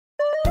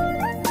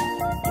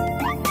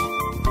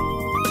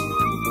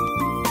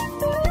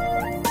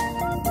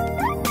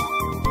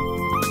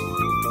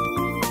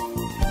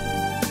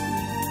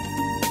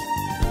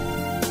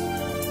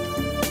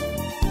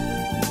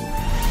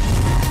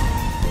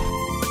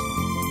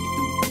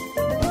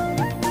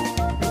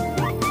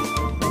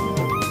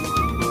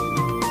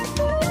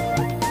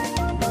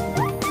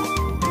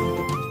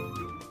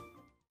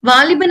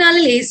வாலிப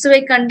நாளில் இயேசுவை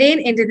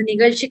கண்டேன் என்ற இந்த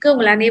நிகழ்ச்சிக்கு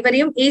உங்கள்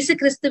அனைவரையும் இயேசு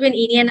கிறிஸ்துவின்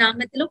இனிய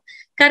நாமத்திலும்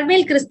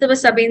கர்மேல் கிறிஸ்தவ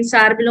சபையின்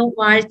சார்பிலும்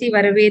வாழ்த்தி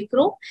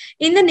வரவேற்கிறோம்.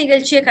 இந்த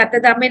நிகழ்ச்சியை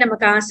கர்த்ததாமே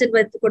நமக்கு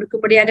ஆசீர்வாதத்து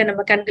கொடுக்கும்படியாக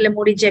நம்ம கண்களை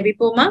மூடி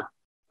ஜெபிப்போமா?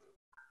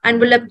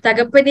 அன்புள்ள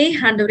தகப்பனே,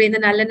 ஆண்டவரே, இந்த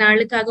நல்ல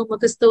நாளுக்காக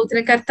உமக்கு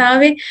ஸ்தோத்திரம்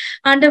கர்த்தாவே.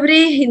 ஆண்டவரே,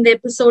 இந்த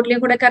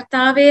எபிசோட்லயும் கூட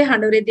கர்த்தாவே,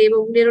 ஆண்டவரே தேவ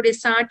உங்களுடைய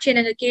சாட்சியை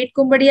நாங்க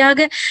கேட்கும்படியாக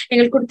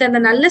எங்களுக்கு கொடுத்த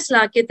அந்த நல்ல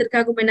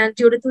ஸ்லாக்கியத்திற்காக உண்மை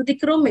நன்றியோடு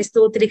துதிக்கிறோம்,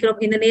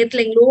 ஸ்தோத்திரிக்கிறோம். இந்த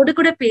நேரத்துல எங்களோடு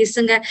கூட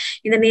பேசுங்க.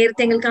 இந்த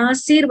நேரத்தை எங்களுக்கு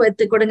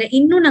ஆசீர்வதித்து கொடுங்க.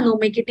 இன்னும் நாங்க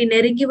உண்மை கிட்ட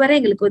நெருங்கி வர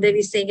எங்களுக்கு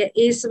உதவி செய்யுங்க.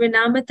 இயேசுவின்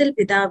நாமத்தில்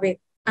பிதாவே,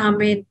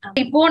 ஆமேன்.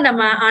 இப்போ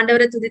நம்ம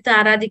ஆண்டவரை துதித்து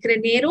ஆராதிக்கிற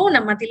நேரம்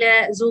நம்ம மத்தியில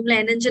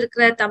ஜூம்ல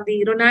இணைஞ்சிருக்கிற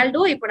தம்பி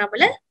ரொனால்டோ இப்போ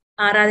நம்மள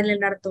ஆராதனை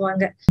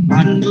நடத்துவாங்க.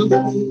 அன்பு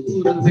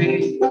கூறுவே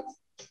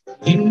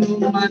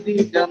இன்னும்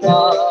அதிகமா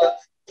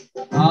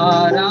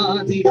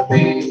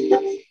ஆராதிப்பே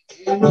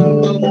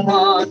இன்னும்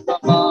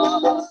ஆத்மா.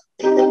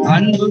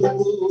 அன்பு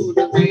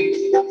கூறுவே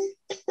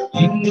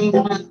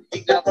இன்னும்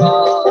அதிகமா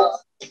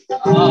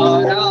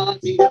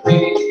ஆராதிப்பே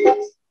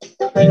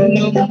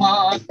இன்னும்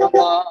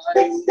ஆத்மா.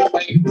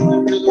 உண்மை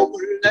முழு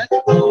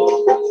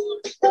உள்ளத்தோடு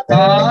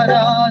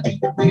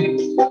ஆராதிப்பே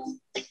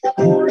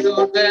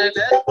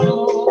முழுதலத்தோடு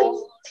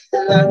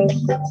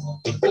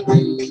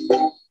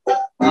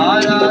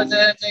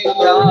ஆராதனை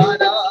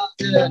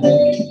ஆராதனை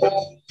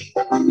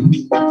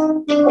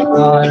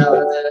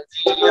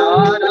ஆராதனை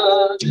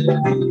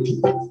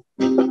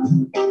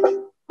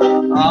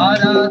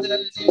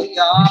ஆராதனை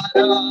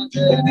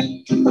ஆராதனை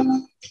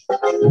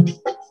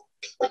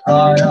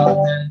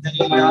ஆராதனை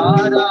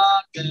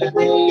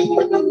ஆராதனை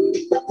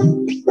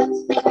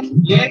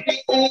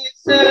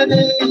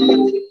எபினேசரே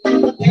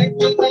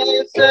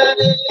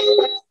எபினேசரே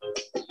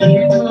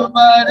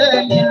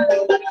இதுவரையில்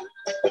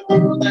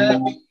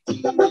உதவி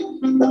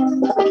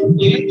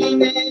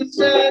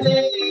எபினேசரே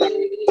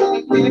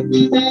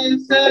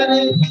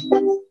எபினேசரே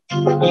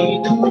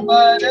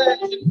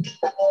இதுவரையில்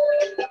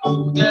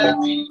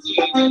உதவி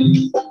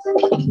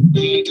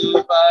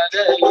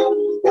இதுவரையில்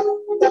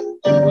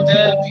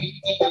உதவி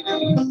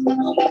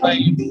உம்மை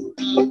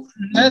முழு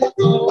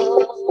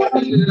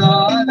உள்ளத்தோடு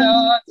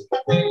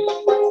ஆராதிப்பே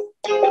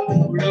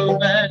முழு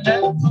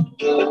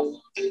பலத்தோடு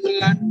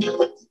அன்பு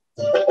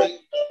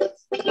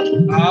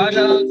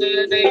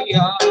ஆராதனை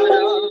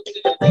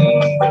ஆராதனை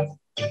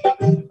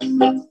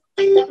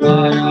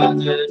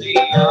ஆராதனை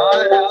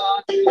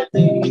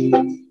ஆராதனை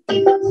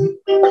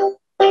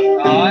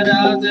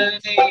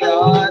ஆராதனை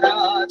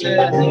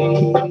ஆராதனை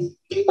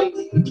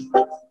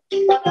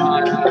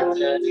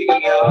ஆராதனை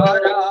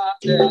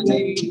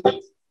ஆராதனை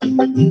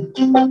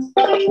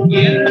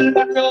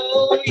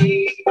எல்ரோய்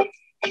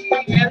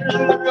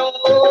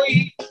எல்ரோய்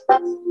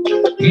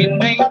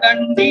என்னை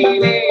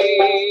கண்டீரே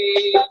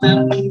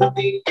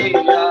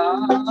நம்பிக்கையா.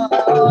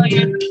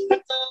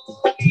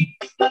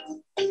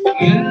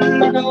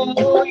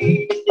 எல்ரோய்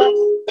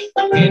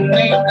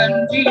என்னை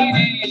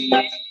கண்டீரே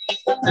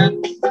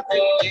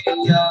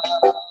நம்பிக்கையா.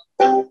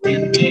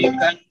 என்னை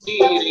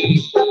கண்டீரே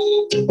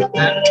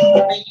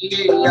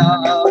நம்பிக்கையா.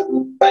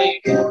 உம்மை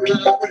முழு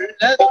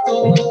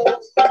உள்ளத்தோடு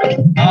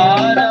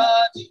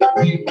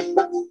ஆராதிப்பே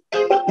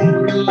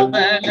முழு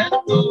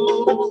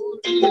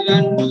பலத்தோடு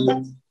அன்பு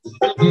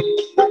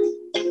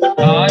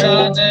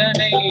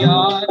ஆராதனை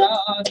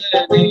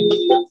ஆராதனை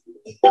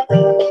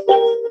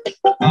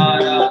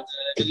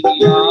ஆராதனை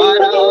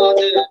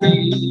ஆராதனை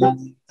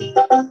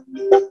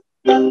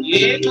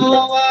ஏகோ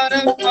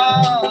வரப்பா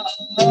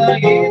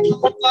ஏகோ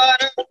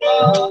வரப்பா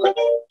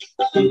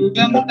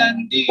சுகம்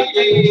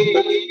தந்தீரே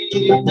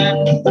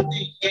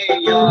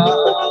நன்றியா.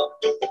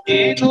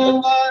 ஏகோ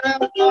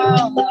வரப்பா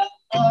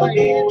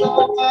ஏகோ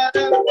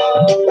வரப்பா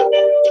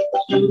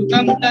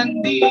சுகம்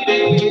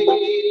தந்தீரே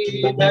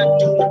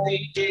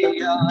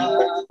நன்றியா.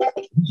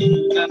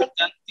 சுகம்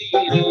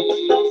தந்தீரே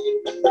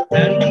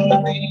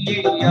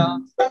நன்றியா.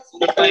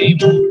 உம்மை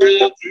முழு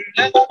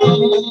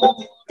உள்ளத்தோடு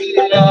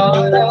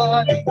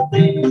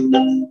ஆராதிப்பே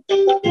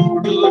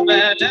முழு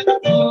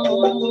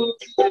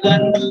பலத்தோடு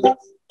அன்பு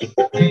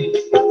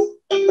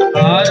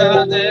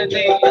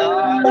ஆராதனை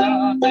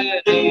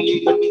ஆராதனை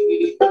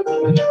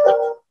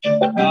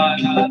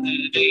ஆராதனை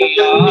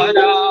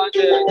ஆராதனை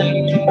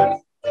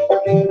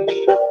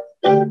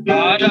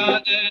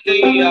ஆராதனை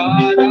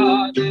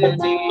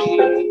ஆராதனை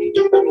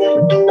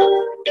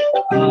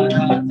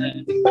ஆராதனை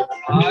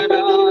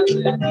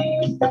ஆராதனை.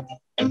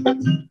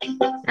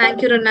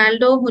 Thank you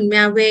Ronaldo.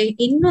 உண்மையாவே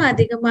இன்னும்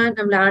அதிகமா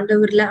நம்மள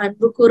ஆண்டவர்ல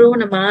அன்பு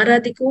கூறவும் நம்ம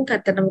ஆராதிக்கவும்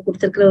கர்த்தர் நம்ம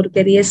கொடுத்திருக்கிற ஒரு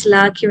பெரிய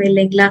ஸ்லாக்கியம்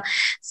இல்லைங்களா?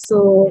 சோ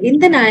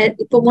இந்த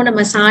இப்பவும்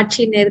நம்ம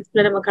சாட்சி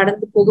நேரத்துல நம்ம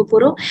கடந்து போக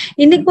போறோம்.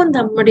 இன்னைக்கும்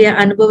நம்முடைய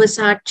அனுபவ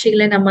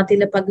சாட்சிகளை நம்ம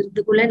மத்தியில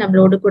பகிர்ந்துக்குள்ள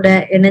நம்மளோடு கூட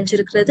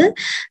இணைஞ்சிருக்கிறது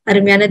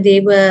அருமையான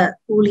தேவ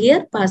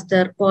ஊழியர்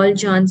பாஸ்டர் பால்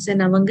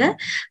ஜான்சன்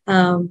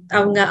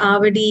அவங்க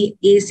ஆவடி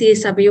ஏசிய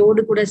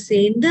சபையோடு கூட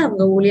சேர்ந்து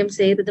அவங்க ஊழியம்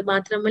செய்யறது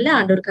மாத்திரமல்ல,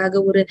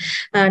 ஆண்டவருக்காக ஒரு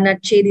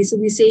நற்செய்தி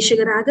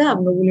சுவிசேஷகராக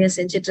அவங்க ஊழியம்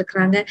செஞ்சுட்டு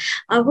இருக்கிறாங்க.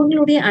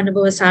 அவங்களுடைய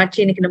அனுபவ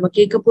சாட்சி இன்னைக்கு நம்ம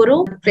கேட்க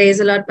போறோம்.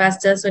 Praise the Lord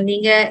pastor. So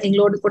நீங்க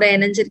எங்களோடு கூட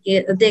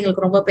இணைஞ்சிருக்கிறது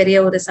எங்களுக்கு ரொம்ப பெரிய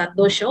ஒரு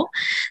சந்தோஷம்.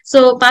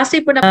 சோ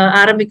பாஸ்டர், இப்ப நம்ம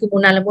ஆரம்பிக்கும்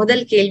முன்னால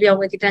முதல் கேள்வி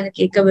அவங்க கிட்ட நாங்க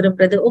கேட்க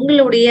விரும்புறது,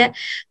 உங்களுடைய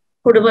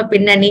குடும்ப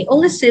பின்னணி,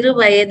 உங்க சிறு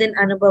வயதின்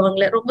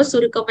அனுபவங்களை ரொம்ப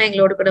சுருக்கமா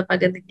எங்களோட கூட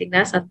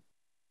பகிர்ந்துக்கிட்டீங்கன்னா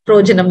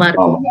பிரயோஜனமா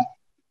இருக்கும்.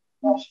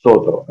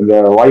 ஸ்தோத்திரம். இந்த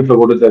வாய்ப்பை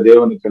கொடுத்த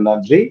தேவனுக்கு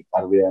நன்றி.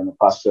 அருமையான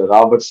பாஸ்டர்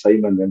ராபர்ட்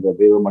சைமன் என்ற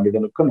தேவ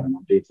மனிதனுக்கும் நான்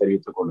நன்றியை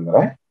தெரிவித்துக்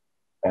கொள்கிறேன்.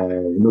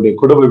 என்னுடைய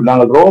குடும்பம்,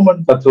 நாங்கள்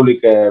ரோமன்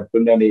கத்தோலிக்க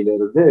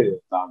பின்னணியிலிருந்து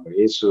நாங்கள்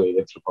இயேசுவை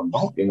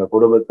ஏற்றுக்கொண்டோம். எங்க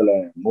குடும்பத்துல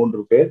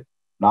 3 பேர்.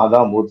 நான்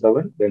தான்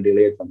மூத்தவன், 2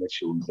 இளைய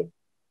தங்கச்சி உண்டு.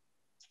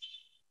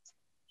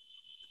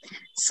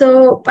 சோ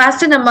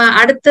பாஸ்டர், நம்ம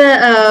அடுத்த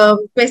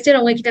குவெஸ்டின்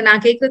உங்ககிட்ட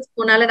நான்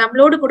கேட்கறதுக்கு முன்னால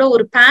நம்மளோடு கூட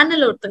ஒரு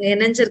பேனல் ஒருத்தவங்க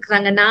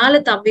இணைஞ்சிருக்கிறாங்க. 4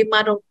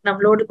 தம்பிமாரும்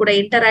நம்மளோடு கூட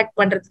இன்டராக்ட்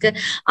பண்றதுக்கு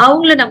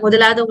அவங்கள நம்ம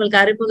முதலாவது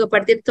உங்களுக்கு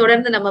அறிமுகப்படுத்தி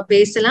தொடர்ந்து நம்ம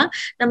பேசலாம்.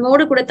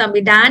 நம்மோடு கூட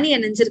தம்பி டேனி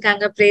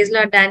இணைஞ்சிருக்காங்க. Price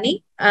Lord Danny.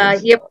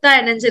 எப்தா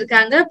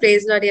இணைஞ்சிருக்காங்க.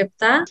 பிரைஸ் லார்ட்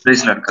எப்தா.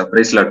 Price Lord.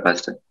 Price Lord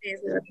pastor.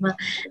 Price Lord.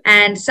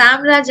 And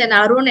Samraj and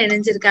Arun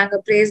இணைஞ்சிருக்காங்க.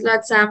 பிரைஸ்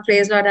லார்ட் சாம்.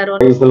 Price Lord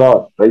Arun. Price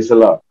Lord. Price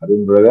Lord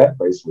Arun brother.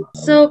 Price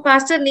Lord. So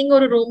pastor, நீங்க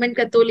ஒரு ரோமன்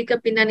கத்தோலிக்க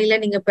பின்னணியில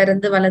நீங்க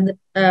பிறந்து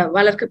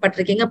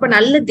வளர்க்கப்பட்டிருக்கீங்க. அப்ப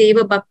நல்ல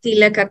தெய்வ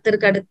பக்தியில,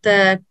 கர்த்தருக்கு அடுத்த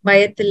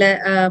பயத்துல,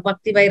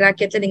 பக்தி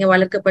வைராக்கியத்துல நீங்க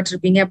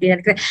வளர்க்கப்பட்டிருப்பீங்க அப்படின்னு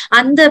நினைக்கிறேன்.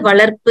 அந்த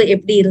வளர்ப்பு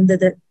எப்படி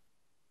இருந்தது?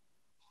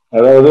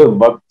 அதாவது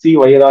பக்தி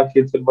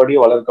வைராக்கியத்தின்படி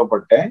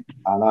வளர்க்கப்பட்டேன்.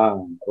 ஆனா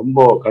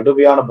ரொம்ப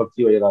கடுமையான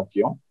பக்தி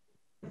வைராக்கியம்.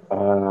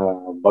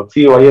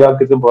 பக்தி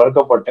வைராக்கியத்தின்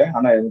வளர்க்கப்பட்டேன்.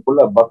 ஆனா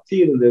எனக்குள்ள பக்தி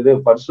இருந்தது,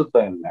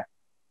 பரிசுத்தம் இல்லை.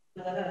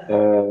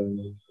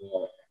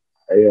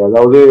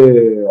 அதாவது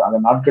அந்த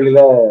நாட்களில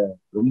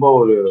ரொம்ப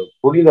ஒரு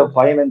புனித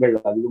பயணங்கள்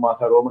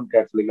அதிகமாக ரோமன்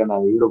கேத்தலிக்ல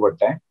நான்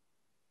ஈடுபட்டேன்.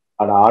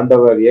 ஆனா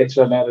ஆண்டவர்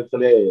ஏற்ற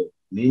நேரத்திலே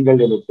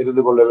நீங்கள் என்னை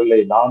தெரிந்து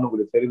கொள்ளவில்லை, நான்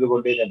உங்களை தெரிந்து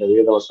கொண்டேன் என்ற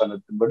வேத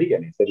வசனத்தின்படி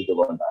என்னை தெரிந்து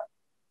கொண்டார்.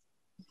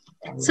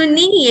 சோ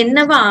நீங்க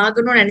என்னவா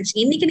ஆகணும்னு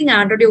நினைச்சீங்க? இன்னைக்கு நீங்க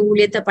ஆண்டோடைய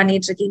ஊழியத்தை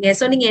பண்ணிட்டு இருக்கீங்க.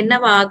 சோ நீங்க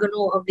என்னவா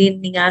ஆகணும்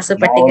அப்படின்னு நீங்க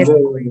ஆசைப்பட்டீங்க?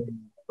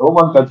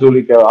 ரோமன்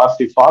கத்தோலிக்க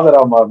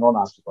ஃபாதரா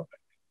மாறணும்னு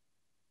ஆசைப்பட்டேன்.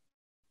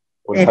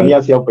 ஒரு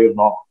சன்னியாசியா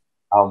போயிடணும்.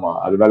 ஆமா,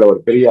 அது மேல ஒரு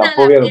பெரிய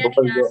அப்பவே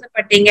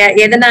ஆசைப்பட்டீங்க.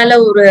 எதனால?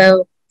 ஒரு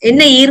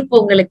என்ன ஈர்ப்பு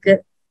உங்களுக்கு?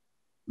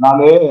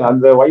 நானு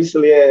அந்த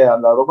வயசுலயே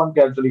அந்த ரோமன்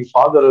கேத்தலிக்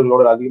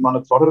ஃபாதர்களோட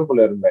அதிகமான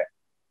தொடர்புல இருந்தேன்.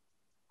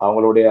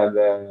 அவங்களுடைய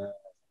அந்த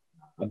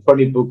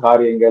அர்ப்பணிப்பு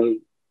காரியங்கள்,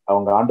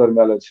 அவங்க ஆண்டவர்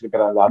மேல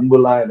வச்சிருக்கிற அந்த அன்பு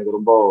எல்லாம் எனக்கு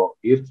ரொம்ப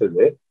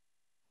ஈர்த்தது.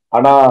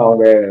 ஆனா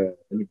அவங்க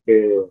எனக்கு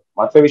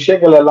மற்ற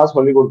விஷயங்கள் எல்லாம்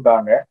சொல்லி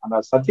கொடுத்தாங்க, ஆனா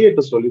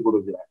சத்தியத்தை சொல்லி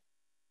கொடுக்கல.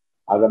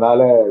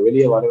 அதனால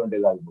வெளியே வர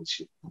வேண்டியதா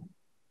இருந்துச்சு.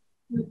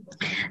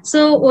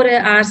 சோ ஒரு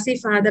ஆர்சி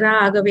ஃபாதரா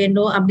ஆக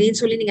வேண்டும் அப்படின்னு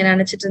சொல்லி நீங்க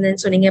நினைச்சிட்டு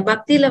இருந்தேன்னு சொன்னீங்க.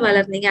 பக்தியில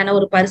வளர்ந்தீங்க, ஆனா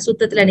ஒரு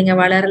பரிசுத்தத்துல நீங்க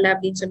வளரல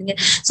அப்படின்னு சொன்னீங்க.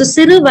 சோ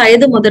சிறு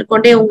வயது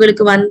முதற்கொண்டே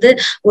உங்களுக்கு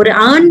ஒரு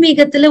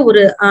ஆன்மீகத்துல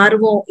ஒரு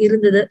ஆர்வம்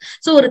இருந்தது.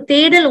 சோ ஒரு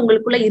தேடல்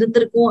உங்களுக்குள்ள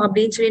இருந்திருக்கும்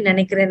அப்படின்னு சொல்லி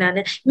நினைக்கிறேன்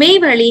நானு.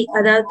 மெய்வழி,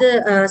 அதாவது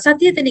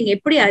சத்தியத்தை நீங்க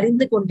எப்படி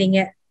அறிந்து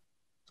கொண்டீங்க?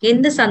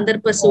 எந்த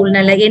சந்தர்ப்ப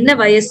சூழ்நிலை, என்ன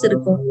வயசு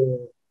இருக்கும்?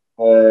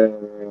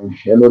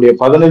 என்னுடைய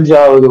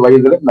 15வது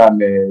வயதுல நான்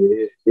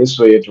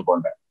இயேசுவை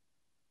ஏற்றுக்கொண்டேன்.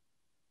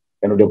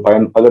 என்னுடைய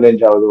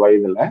 15வது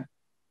வயதுல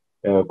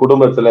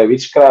குடும்பத்துல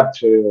விச்கிராஃப்ட்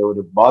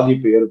ஒரு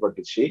பாதிப்பு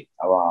ஏற்பட்டுச்சு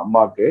அவன்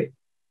அம்மாக்கு.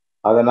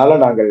 அதனால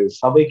நாங்கள்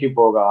சபைக்கு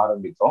போக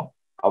ஆரம்பித்தோம்.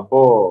 அப்போ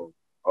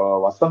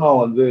வசனம்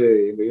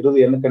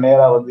எனக்கு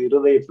நேரா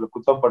இருதயத்துல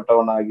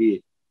குத்தப்பட்டவனாகி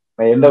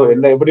நான்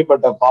என்ன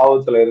எப்படிப்பட்ட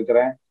பாவத்துல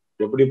இருக்கிறேன்,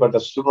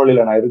 எப்படிப்பட்ட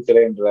சூழ்நிலையில நான்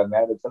இருக்கிறேன்ற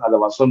நேரத்தில் அந்த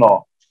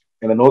வசனம்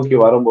என்னை நோக்கி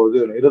வரும்போது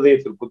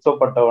இருதயத்தில்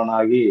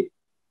குத்தப்பட்டவனாகி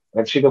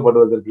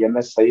ரட்சிக்கப்படுவதற்கு என்ன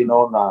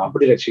செய்யணும், நான்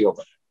அப்படி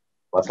ரட்சிக்கப்பட்டேன்.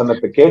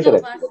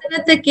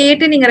 வசனத்தை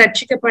கேட்டு நீங்க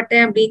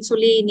ரட்சிக்கப்பட்டேன் அப்படின்னு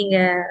சொல்லி நீங்க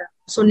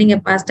சொன்னீங்க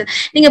பாஸ்டர்.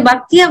 நீங்க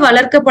பக்தியா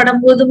வளர்க்கப்படும்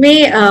போதுமே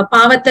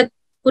பாவத்தை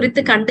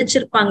குறித்து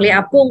கண்டிச்சிருப்பாங்களே,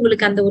 அப்போ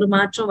உங்களுக்கு அந்த ஒரு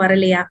மாற்றம்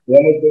வரலையா?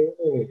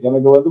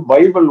 எனக்கு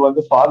பைபிள்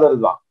ஃபாதர்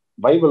தான்.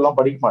 பைபிள் எல்லாம்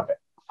படிக்க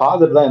மாட்டேன்,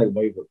 ஃபாதர் தான் எனக்கு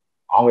பைபிள்.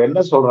 அவங்க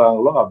என்ன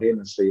சொல்றாங்களோ அப்படியே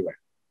நான் செய்வேன்.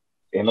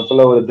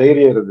 எனக்குள்ள ஒரு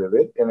தைரியம் இருந்தது.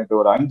 எனக்கு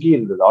ஒரு அங்கி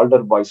இருந்தது,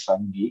 ஆல்டர் பாய்ஸ்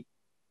அங்கி.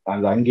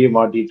 அந்த அங்கியை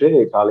மாட்டிட்டு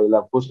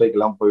காலையில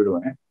பூசைக்கெல்லாம்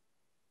போயிடுவேன்.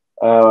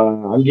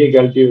 அங்கேயே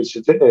கழட்டி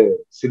வச்சுட்டு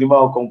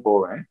சினிமாவுக்கும்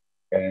போவேன்.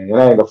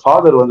 ஏன்னா எங்க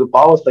ஃபாதர்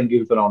பாவ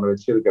சங்கீர்த்தனை ஒண்ணு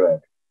வச்சிருக்கிறாரு.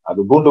 அது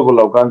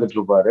கூண்டுக்குள்ள உட்கார்ந்துட்டு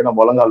இருப்பாரு, நான்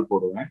முழங்கால்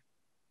போடுவேன்,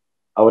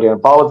 அவர்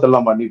என்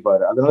பாவத்தெல்லாம்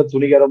மன்னிப்பாரு. அதனால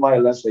துணிகரமா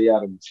எல்லாம் செய்ய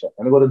ஆரம்பிச்சேன்.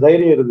 எனக்கு ஒரு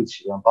தைரியம் இருந்துச்சு,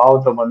 என்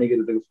பாவத்தை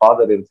மன்னிக்கிறதுக்கு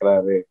ஃபாதர்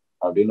இருக்கிறாரு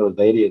அப்படின்னு ஒரு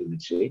தைரியம்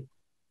இருந்துச்சு.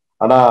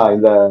 ஆனா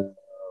இந்த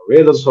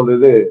வேதம்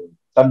சொல்லுது,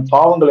 தன்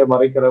பாவங்களை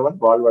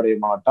மறைக்கிறவன் வாழ்வடைய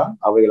மாட்டான்,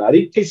 அவைகளை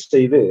அறிக்கை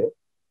செய்து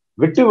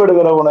விட்டு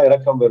விடுகிறவனை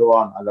இரக்கம்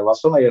பெறுவான். அந்த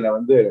வசனம்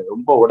என்னை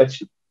ரொம்ப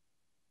உடைச்சு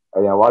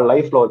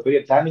லைஃப்ல ஒரு பெரிய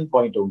டர்னிங்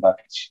பாயிண்ட்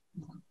உண்டாக்குச்சு.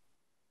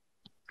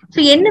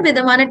 என்ன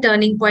விதமான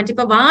டர்னிங் பாயிண்ட்?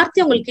 இப்ப வார்த்தை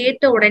உங்களுக்கு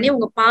கேட்ட உடனே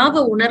உங்க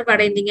பாவ உணர்வு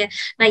அடைந்தீங்க,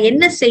 நான்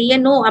என்ன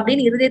செய்யணும்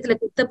அப்படின்னு இருதயத்துல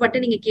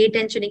குத்தப்பட்டு நீங்க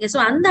கேட்டேன்னு சொன்னீங்க. சோ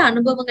அந்த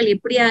அனுபவங்கள்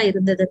எப்படியா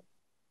இருந்தது?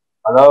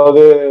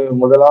 அதாவது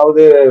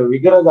முதலாவது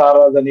விக்கிரக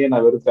ஆராதனையை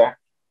நான் வெறுத்தேன்.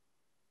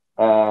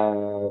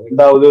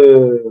 ரெண்டாவது,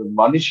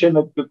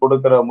 மனுஷனுக்கு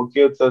கொடுக்கிற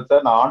முக்கியத்துவத்தை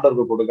நான்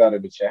ஆண்டவருக்கு கொடுக்க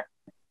ஆரம்பிச்சேன்.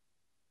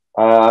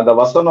 அந்த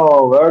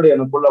வசனம் வேர்டு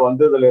எனக்குள்ள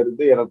வந்ததுல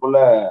இருந்து எனக்குள்ள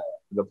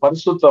இந்த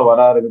பரிசுத்தம் வர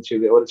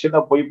ஆரம்பிச்சுது. ஒரு சின்ன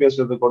பொய்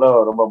பேசுறது கூட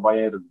ரொம்ப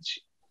பயம் இருந்துச்சு.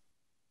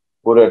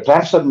 ஒரு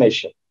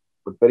டிரான்ஸ்பர்மேஷன்,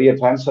 ஒரு பெரிய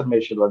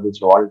டிரான்ஸ்பர்மேஷன்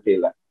வந்துச்சு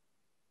வாழ்க்கையில.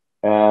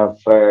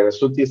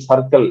 சுத்தி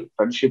சர்க்கிள்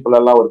ஃப்ரெண்ட்ஷிப்ல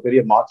எல்லாம் ஒரு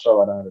பெரிய மாற்றம்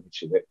வர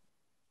ஆரம்பிச்சுது.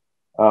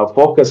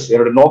 போக்கஸ்,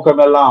 என்னோட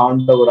நோக்கமெல்லாம்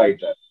ஆண்டவர்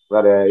ஆயிட்டார்.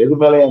 வேற எது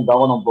மேல என்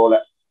கவனம் போல.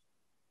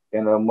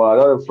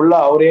 அதாவது ஃபுல்லா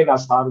அவரே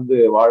நான் சார்ந்து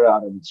வாழ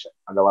ஆரம்பிச்சேன்.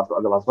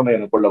 அந்த வசனம்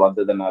எனக்குள்ள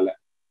வந்ததுனால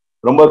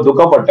ரொம்ப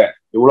துக்கப்பட்டேன்.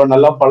 இவ்வளவு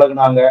நல்லா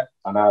பழகுனாங்க,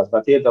 ஆனா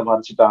சத்தியத்தை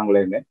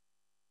மறைச்சிட்டாங்களேன்னு.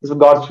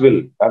 It's God's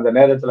will. அந்த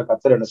நேரத்துல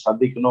கர்த்தர் என்ன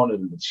சந்திக்கணும்னு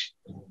இருந்துச்சு.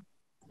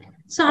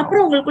 சோ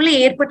அப்புறம் உங்களுக்குள்ள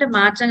ஏற்பட்ட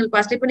மாற்றங்கள்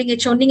பாஸ்டர், இப்ப நீங்க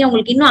சொன்னீங்க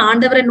உங்களுக்கு இன்னும்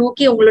ஆண்டவரை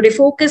நோக்கி உங்களுடைய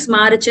போக்கஸ்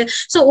மாறுச்சு.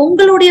 சோ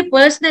உங்களுடைய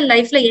பர்சனல்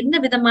லைஃப்ல என்ன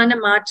விதமான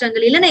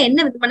மாற்றங்கள், இல்லைன்னா என்ன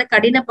விதமான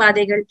கடின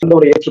பாதைகள்?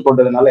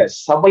 ஏற்றுக்கொண்டதுனால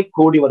சபை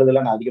கூடி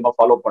வருதுல நான் அதிகமா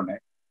ஃபாலோ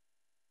பண்ணேன்.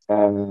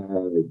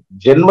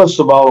 ஜென்ம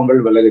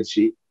சுபாவங்கள்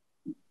விலகுச்சு.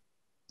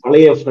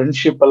 பழைய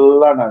ஃப்ரெண்ட்ஷிப்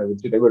எல்லாம் நான்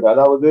விட்டுட்டேன்.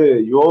 அதாவது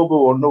யோபு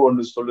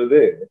 1:1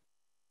 சொல்லுது,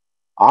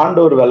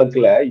 ஆண்டவர்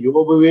விளக்குல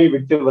யோபுவே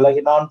விட்டு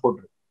விலகினான்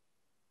போட்டு.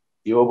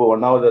 யோபு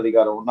 1வது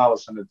அதிகாரம் 1ஆம்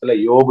வசனத்துல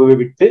யோபுவை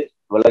விட்டு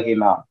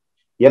விலகினான்.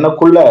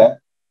 எனக்குள்ள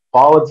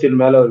பாவத்தின்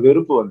மேல ஒரு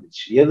வெறுப்பு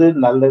வந்துச்சு. எது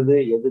நல்லது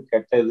எது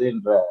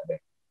கெட்டதுன்ற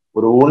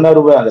ஒரு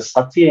உணர்வு அந்த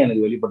சத்தியம்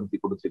எனக்கு வெளிப்படுத்தி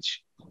கொடுத்துச்சு.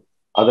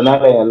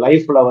 அதனால என்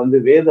லைஃப்ல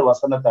வேத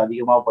வசனத்தை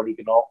அதிகமா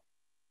படிக்கணும்,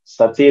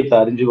 சத்தியத்தை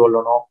அறிஞ்சு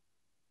கொள்ளணும்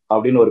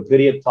அப்படின்னு ஒரு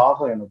பெரிய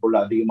தாகம் எனக்குள்ள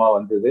அதிகமா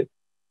வந்தது.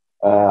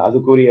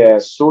 அதுக்குரிய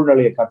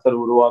சூழ்நிலையை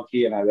கர்த்தர் உருவாக்கி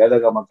என்னை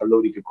வேதகம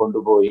கல்லூரிக்கு கொண்டு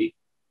போய்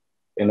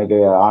எனக்கு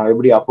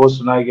எப்படி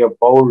அப்போஸ்தலனாகிய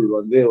பவுல்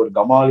ஒரு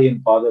கமாலியின்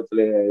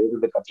பாதத்துல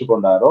இருந்து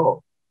கற்றுக்கொண்டாரோ,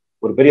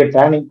 ஒரு பெரிய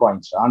டேர்னிங்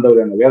பாயிண்ட்ஸ்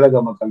ஆண்டவர் என்னை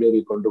வேதகம கல்லூரி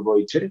கொண்டு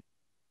போயிச்சு.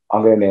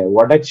 அங்க என்னை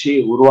உடைச்சி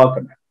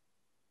உருவாக்குனேன்.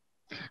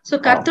 சோ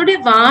கர்த்தருடைய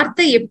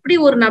வார்த்தை எப்படி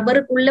ஒரு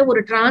நபருக்குள்ள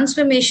ஒரு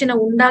டிரான்ஸ்பர்மேஷனை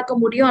உண்டாக்க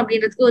முடியும்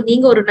அப்படின்றதுக்கு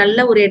நீங்க ஒரு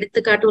நல்ல ஒரு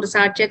எடுத்துக்காட்டு, ஒரு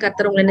சாட்சியா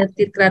கர்த்தர் உங்களை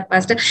நிறுத்தி இருக்கிறார்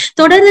பாஸ்டர்.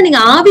 தொடர்ந்து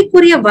நீங்க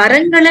ஆவிக்குரிய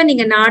வரங்களை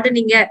நீங்க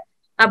நாடுனீங்க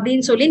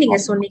அப்படின்னு சொல்லி நீங்க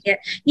சொன்னீங்க.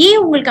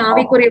 ஏன் உங்களுக்கு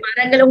ஆவிக்குரிய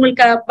வரங்கள்,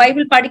 உங்களுக்கு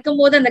பைபிள் படிக்கும்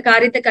போது அந்த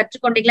காரியத்தை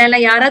கற்றுக்கொண்டீங்களா, இல்ல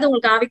யாராவது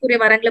உங்களுக்கு ஆவிக்குரிய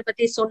வரங்களை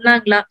பத்தி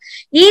சொன்னாங்களா?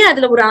 ஏன்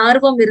அதுல ஒரு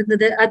ஆர்வம்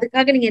இருந்தது?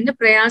 அதுக்காக நீங்க என்ன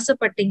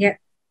பிரயாசப்பட்டீங்க?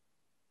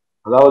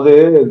 அதாவது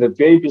இந்த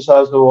பேய்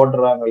பிசாசு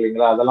ஓட்டுறாங்க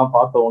இல்லைங்களா, அதெல்லாம்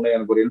பார்த்த உடனே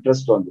எனக்கு ஒரு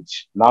இன்ட்ரெஸ்ட் வந்துச்சு.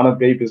 நானும்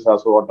பேய்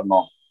பிசாசு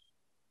ஓட்டணும்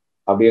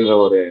அப்படின்ற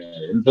ஒரு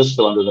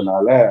இன்ட்ரெஸ்ட்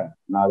வந்ததுனால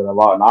நான்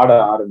அதுல நாட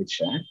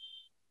ஆரம்பிச்சேன்.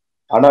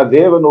 ஆனா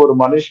தேவன் ஒரு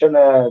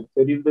மனுஷனை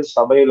தெரிந்து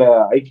சபையில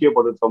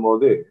ஐக்கியப்படுத்தும்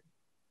போது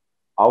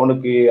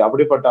அவனுக்கு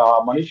அப்படிப்பட்ட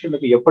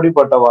மனுஷனுக்கு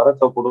எப்படிப்பட்ட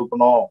வரத்தை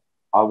கொடுக்கணும்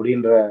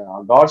அப்படின்ற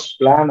காட்ஸ்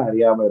பிளான்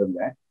அறியாம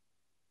இருந்தேன்.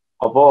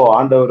 அப்போ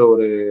ஆண்டவர்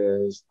ஒரு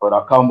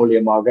அக்கா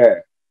மூலியமாக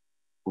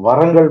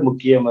வரங்கள்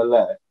முக்கியம் அல்ல,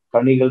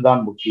 கனிகள்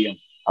தான் முக்கியம்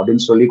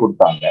அப்படின்னு சொல்லி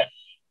கொடுத்தாங்க.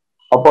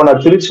 அப்போ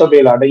நான்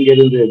திருச்சபையில்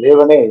அடங்கியிருந்து,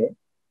 தேவனே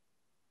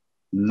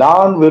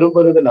நான்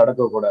விரும்புறது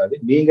நடக்கக்கூடாது,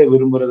 நீங்க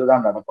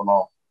விரும்புறதுதான்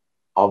நடக்கணும்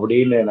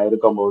அப்படின்னு நான்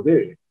இருக்கும்போது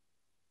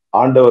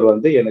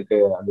ஆண்டவர் எனக்கு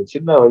அந்த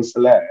சின்ன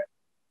வயசுல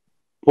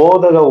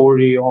போதக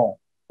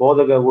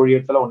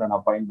ஊழியத்துல உன்னை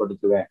நான்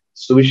பயன்படுத்துவேன்,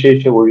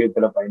 சுவிசேஷ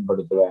ஊழியத்துல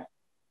பயன்படுத்துவேன்,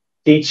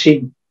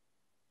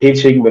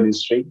 டீச்சிங்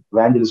மினிஸ்ட்ரி,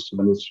 எவாஞ்சலிஸ்ட்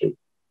மினிஸ்ட்ரி,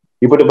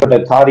 இப்படிப்பட்ட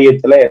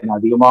காரியத்துல என்ன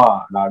அதிகமா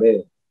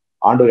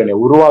ஆண்டவர் என்னை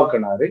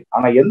உருவாக்குனாரு.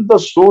 ஆனா எந்த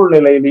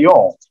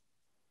சூழ்நிலையிலையும்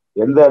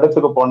எந்த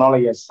இடத்துக்கு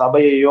போனாலும் என்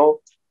சபையையோ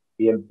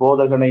என்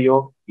போதகனையோ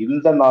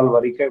இந்த நாள்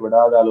வரைக்கும்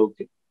விடாத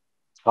அளவுக்கு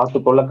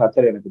காத்துக்கொள்ள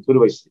கர்த்தர் எனக்கு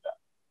கிருபை செய்தார்.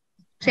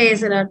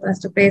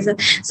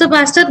 சோ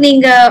பாஸ்டர்,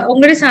 நீங்க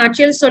உங்களுடைய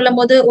சாட்சியில் சொல்லும்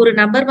போது ஒரு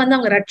நபர்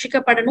அவங்க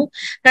ரட்சிக்கப்படணும்,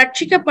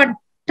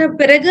 ரட்சிக்கப்பட்ட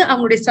பிறகு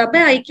அவங்களுடைய சபை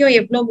ஐக்கியம்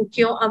எவ்வளவு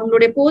முக்கியம்,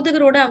 அவங்களுடைய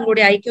போதகரோட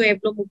அவங்களுடைய ஐக்கியம்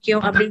எவ்வளவு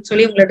முக்கியம் அப்படின்னு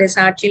சொல்லி உங்களுடைய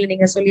சாட்சியில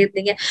நீங்க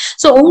சொல்லியிருந்தீங்க.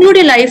 சோ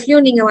உங்களுடைய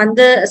லைஃப்லயும்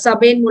நீங்க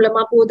சபையின்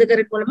மூலமா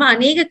போதகரின் மூலமா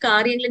அநேக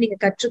காரியங்களை நீங்க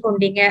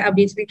கற்றுக்கொண்டீங்க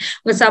அப்படின்னு சொல்லி,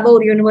 உங்க சபை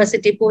ஒரு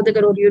யூனிவர்சிட்டி,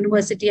 போதகர் ஒரு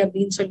யூனிவர்சிட்டி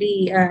அப்படின்னு சொல்லி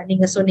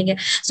நீங்க சொன்னீங்க.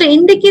 சோ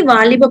இன்றைக்கு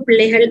வாலிப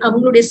பிள்ளைகள்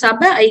அவங்களுடைய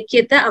சபை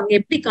ஐக்கியத்தை அவங்க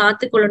எப்படி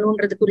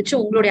காத்துக்கொள்ளணும்ன்றது குறிச்சு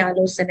உங்களுடைய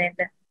ஆலோசனை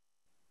என்ன?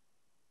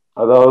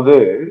 அதாவது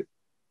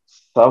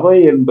சபை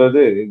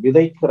என்பது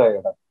விதைக்கிற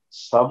இடம்,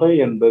 சபை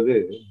என்பது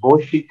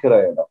போஷிக்கிற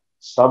இடம்,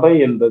 சபை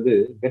என்பது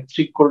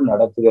வெற்றிக்குள்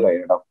நடத்துகிற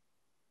இடம்.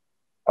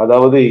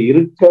 அதாவது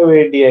இருக்க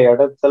வேண்டிய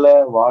இடத்துல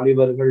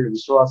வாலிபர்கள்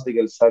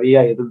விசுவாசிகள்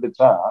சரியா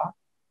இருந்துட்டா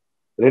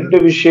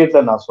 2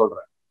 விஷயத்த நான்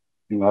சொல்றேன்.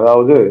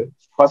 அதாவது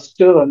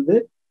ஃபர்ஸ்ட்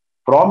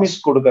ப்ராமிஸ்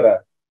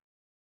கொடுக்கிறார்,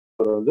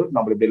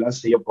 நம்ம இப்படி எல்லாம்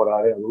செய்ய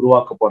போறாரு,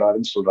 உருவாக்க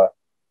போறாருன்னு சொல்றாரு.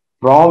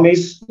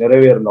 ப்ராமிஸ்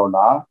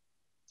நிறைவேறணும்னா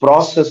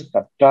ப்ராசஸ்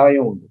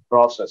கட்டாயம் உண்டு.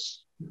 ப்ராசஸ்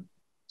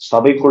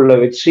சபைக்குள்ள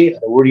வச்சு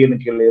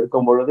ஊழியனுக்கு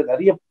இருக்கும் பொழுது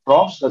நிறைய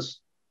ப்ராசஸ்,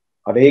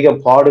 அநேக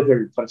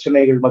பாடுகள்,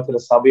 பிரச்சனைகள்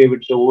மத்திய சபையை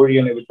விட்டு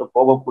ஊழியனை விட்டு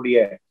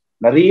போகக்கூடிய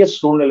நிறைய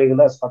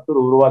சூழ்நிலைகளை சத்துரு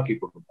உருவாக்கி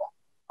கொடுப்போம்.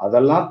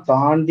 அதெல்லாம்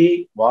தாண்டி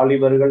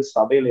வாலிபர்கள்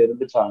சபையில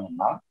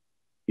இருந்துட்டாங்கன்னா,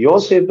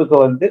 யோசேப்புக்கு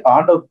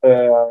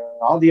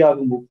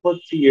ஆதியாகமம்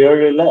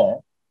 37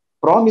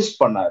 ப்ராமிஸ்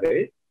பண்ணாரு.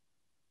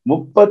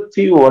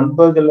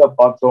 39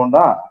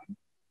 பார்த்தோம்னா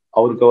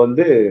அவருக்கு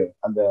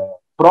அந்த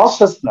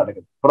ப்ராசஸ்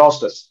நடக்குது.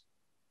 ப்ராசஸ்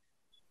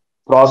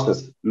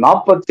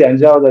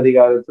 45வது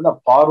அதிகாரத்துல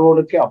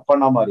பார்வோனுக்கே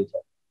அப்பனா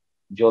மாறிட்டார்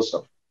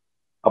ஜோசப்.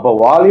 அப்ப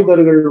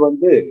வாலிபர்கள்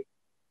வந்து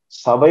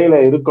சபையில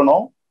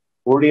இருக்கணும்,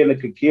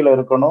 ஊழியனுக்கு கீழே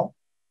இருக்கணும்.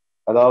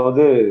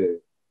 அதாவது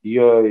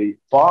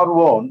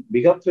பார்வோன்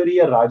மிகப்பெரிய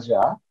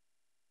ராஜா,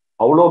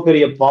 அவ்வளோ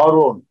பெரிய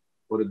பார்வோன்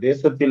ஒரு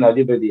தேசத்தின்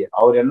அதிபதி.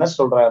 அவர் என்ன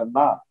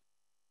சொல்றாருன்னா,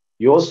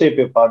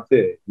 யோசேப்பை பார்த்து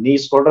நீ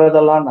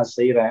சொல்றதெல்லாம் நான்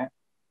செய்யறேன்.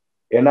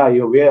 ஏன்னா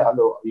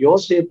அந்த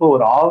யோசேப்பு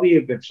ஒரு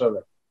ஆவியை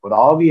பெற்றவர். ஒரு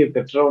ஆவியை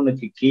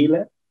பெற்றவனுக்கு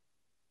கீழே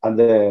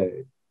அந்த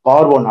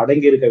பார்வோன்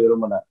அடங்கி இருக்க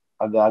விரும்பினார்.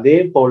 அதே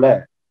போல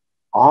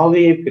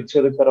ஆவியை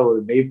பெற்றிருக்கிற ஒரு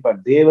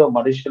மெய்ப்பன் தேவ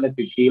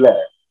மனுஷனுக்கு கீழே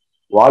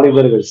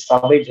வாலிபர்கள்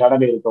சபை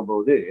ஜனங்கள் இருக்கும்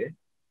போது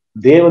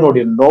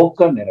தேவனுடைய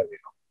நோக்கம்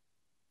நிறைவேறும்.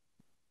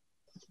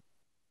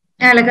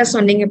 அழகா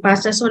சொன்னீங்க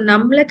பாஸ்டர். சோ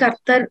நம்மள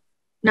கர்த்தர்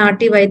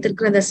நாட்டி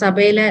வைத்திருக்கிற அந்த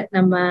சபையில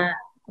நம்ம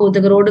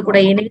போதகரோடு கூட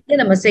இணைந்து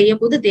நம்ம செய்யும்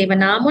போது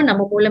தேவநாமம்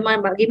நம்ம மூலமா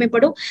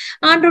மகிமைப்படும்.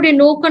 ஆண்டோடைய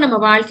நோக்கம் நம்ம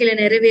வாழ்க்கையில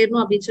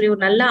நிறைவேறணும் அப்படின்னு சொல்லி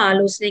ஒரு நல்ல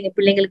ஆலோசனை எங்க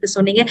பிள்ளைங்களுக்கு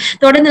சொன்னீங்க.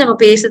 தொடர்ந்து நம்ம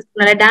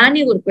பேசுறதுனால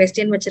டானி ஒரு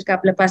கொஸ்டின்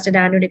வச்சிருக்காப்ல பாஸ்டர்.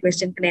 டானியோட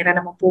கொஸ்டினுக்கு நேரா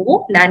நம்ம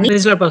போவோம். டானி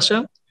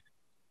பாஸ்டர்,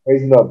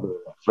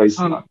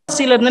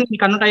 ஆர்சில இருந்து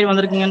நீங்க கனெக்ட் ஆகி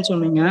வந்திருக்கீங்கன்னு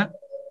சொன்னீங்க.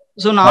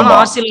 ஸோ நானும்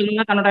ஆர்சில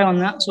இருந்து கனெக்ட் ஆகி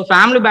வந்தேன். ஸோ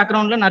ஃபேமிலி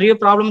பேக்ரவுண்ட்ல நிறைய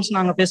ப்ராப்ளம்ஸ்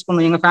நாங்க ஃபேஸ்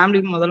பண்ணுவோம், எங்க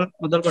ஃபேமிலி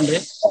முதல் கொண்டு.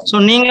 ஸோ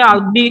நீங்க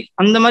அப்படி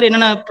அந்த மாதிரி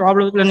என்னென்ன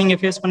ப்ராப்ளம்ல நீங்க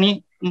ஃபேஸ் பண்ணி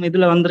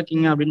இதுல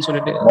வந்திருக்கீங்க அப்படின்னு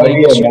சொல்லிட்டு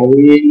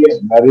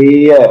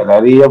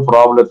நிறைய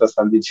ப்ராப்ளத்தை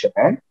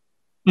சந்திச்சேன்.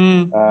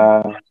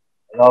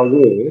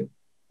 அதாவது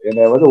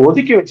என்னை வந்து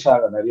ஒதுக்கி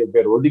வச்சாங்க, நிறைய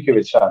பேர் ஒதுக்கி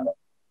வச்சாங்க.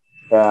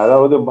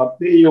 அதாவது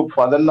மத்தேயு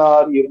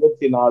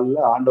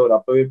 16:24 ஆண்டவர்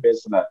அப்பவே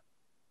பேசினார்.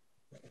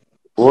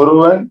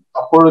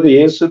 அப்பொழுது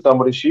இயேசு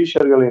தம்முடைய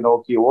சீஷர்களை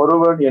நோக்கி,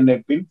 ஒருவன் என்னை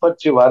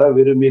பின்பற்றி வர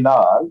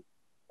விரும்பினால்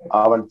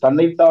அவன்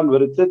தன்னைத்தான்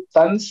வெறுத்து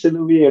தன்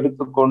சிலுவையை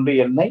எடுத்துக்கொண்டு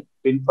என்னை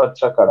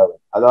பின்பற்ற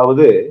கடவன்.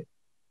 அதாவது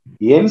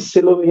என்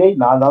சிலுவையை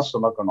நான் தான்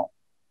சுமக்கணும்.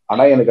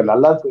 ஆனா எனக்கு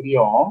நல்லா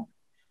தெரியும்,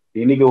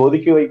 இன்னைக்கு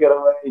ஒதுக்கி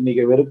வைக்கிறவன்,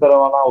 இன்னைக்கு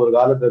வெறுக்கிறவனா ஒரு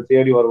காலத்தை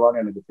தேடி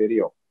வருவான்னு எனக்கு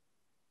தெரியும்.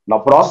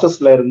 நான்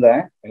ப்ராசஸ்ல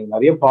இருந்தேன், எனக்கு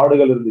நிறைய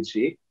பாடுகள்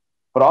இருந்துச்சு.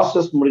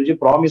 ப்ராசஸ் முடிஞ்சு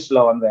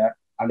ப்ராமிஸ்ல வந்தேன்.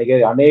 அன்னைக்கு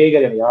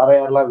அநேகர்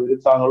யாரெல்லாம்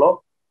வெறுத்தாங்களோ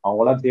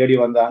அவங்க எல்லாம் தேடி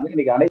வந்தாங்க.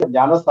 இன்னைக்கு அநேக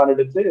ஞானஸ்தானம்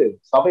எடுத்து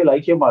சபையில்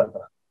ஐக்கியமா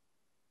இருக்கிறாங்க.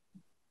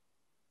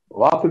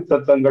 வாக்கு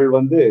தத்தங்கள்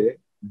வந்து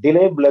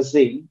delay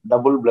blessing,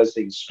 double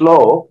blessing, slow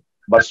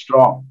but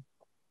strong.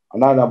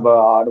 ஆனா நம்ம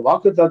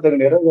வாக்கு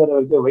தத்தங்கள்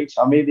நிறைவேறதுக்கு வெயிட்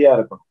அமைதியா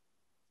இருக்கணும்.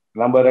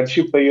 நம்ம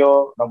ரட்சிப்பையோ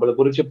நம்மளை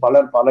குறிச்சு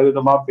பல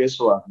விதமா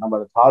பேசுவாங்க,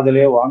 நம்ம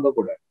காதலே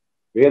வாங்கக்கூடாது.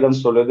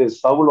 வேதம் சொல்லுது,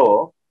 சவுலோ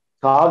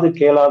காது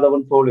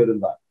கேளாதவன் போல்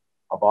இருந்தார்.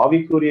 அப்ப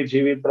ஆவிக்குரிய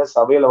ஜீவியத்துல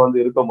சபையில வந்து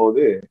இருக்கும்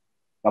போது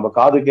நம்ம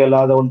காது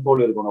கேளாதவன்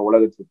போல் இருக்கணும்.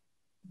 உலகத்துக்கு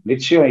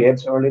நிச்சயம்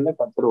ஏற்ற வழியில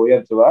கர்த்தர்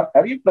உயர்த்துவார்.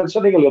 நிறைய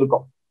பிரச்சனைகள்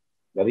இருக்கும்,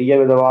 நிறைய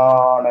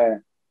விதமான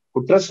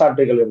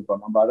குற்றச்சாட்டுகள்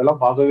இருக்கும். நம்ம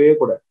அதெல்லாம் பார்க்கவே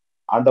கூட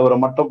ஆண்டவரை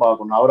மட்டும்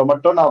பார்க்கணும். அவரை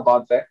மட்டும் நான்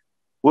பார்த்தேன்,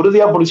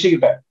 உறுதியா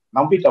பிடிச்சுக்கிட்டேன்,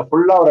 நம்பிட்டேன்,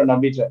 ஃபுல்லா அவரை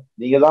நம்பிட்டேன்.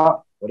 நீங்க தான்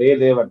ஒரே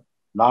தேவன்,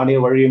 நானே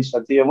வழியும்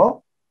சத்தியமும்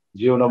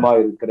ஜீவனமா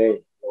இருக்கிறேன்.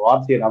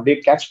 வார்த்தையை அப்படியே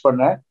கேட்ச்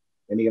பண்ண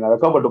இன்னைக்கு நான்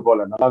வெக்கப்பட்டு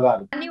போல. நல்லாதான்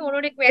இருக்கு.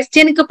 உன்னோட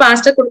குவெஸ்டினுக்கு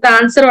பாஸ்டர் கொடுத்த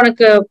ஆன்சர்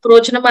உனக்கு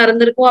பிரோஜனமா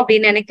இருந்திருக்கும்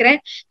அப்படின்னு நினைக்கிறேன்.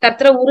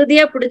 கர்த்தரை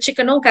உறுதியா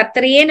பிடிச்சுக்கணும்,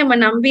 கர்த்தரையே நம்ம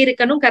நம்பி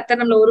இருக்கணும், கர்த்தர்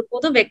நம்மள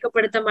ஒருபோதும்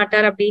வெட்கப்படுத்த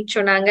மாட்டார் அப்படின்னு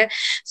சொன்னாங்க.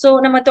 சோ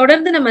நம்ம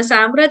தொடர்ந்து நம்ம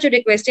சாம்ராஜோட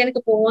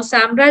குவெஸ்டினுக்கு போவோம்.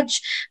 சாம்ராஜ்,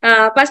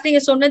 பாஸ்டர்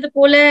நீங்க சொன்னது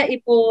போல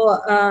இப்போ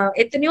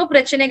எத்தனையோ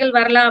பிரச்சனைகள்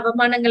வரலாம்,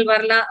 அவமானங்கள்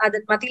வரலாம்,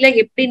 அதன் மத்தியில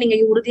எப்படி நீங்க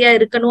உறுதியா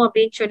இருக்கணும்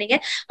அப்படின்னு சொன்னீங்க.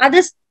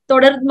 அது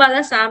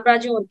தொடர்பாதான்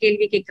சாம்ராஜும் ஒரு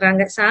கேள்வி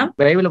கேட்கிறாங்க. சாம்,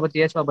 பைபிளை பத்தி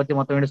இயேசுவை பத்தி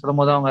மொத்தம்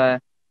சொல்லும் போது அவங்க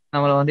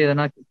நம்மளை வந்து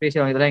எதனா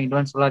பேசிடுவாங்க, இதெல்லாம்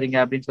இங்கிட்டு சொல்லாதீங்க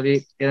அப்படின்னு சொல்லி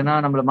எதனா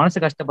நம்மள மனசு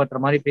கஷ்டப்படுற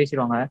மாதிரி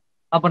பேசிடுவாங்க.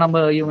 அப்ப நம்ம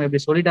இவங்க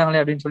இப்படி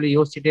சொல்லிட்டாங்களே அப்படின்னு சொல்லி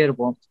யோசிச்சுட்டே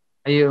இருப்போம்.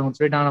 ஐயோ இவங்க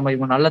சொல்லிட்டாங்க, நம்ம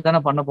இவங்க நல்லதானே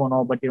பண்ண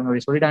போனோம், பட் இவங்க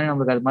இப்படி சொல்லிட்டாங்க,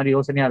 நம்மளுக்கு அது மாதிரி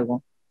யோசனையா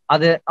இருக்கும்.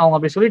 அது அவங்க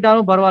அப்படி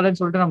சொல்லிட்டாலும்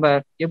பரவாயில்லன்னு சொல்லிட்டு நம்ம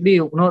எப்படி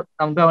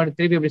நம்ம அவனுக்கு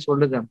திருப்பி எப்படி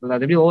சொல்லுது,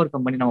 அது எப்படி ஓவர்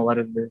கம் பண்ணி நம்ம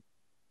வருது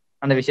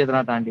அந்த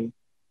விஷயத்தெல்லாம் தாண்டி.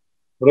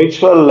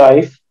 Spiritual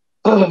life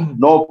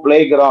no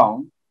play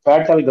ground,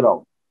 battle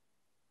ground.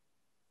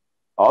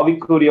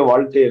 ஆவிக்குரிய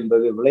வாழ்க்கை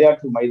என்பது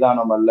விளையாட்டு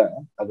மைதானம் அல்ல,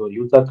 அது ஒரு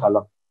யுத்த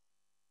களம்.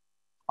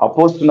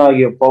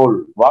 அப்போஸ்தலனாகிய பவுல்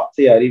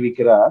வார்த்தையை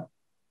அறிவிக்கிறார்.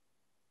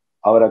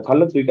 அவரை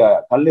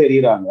கல்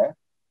எறிகிறாங்க.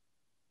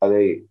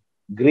 அதை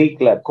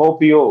கிரீக்ல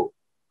கோப்பியோ,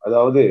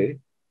 அதாவது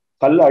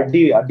கல்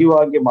அடி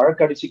வாங்கி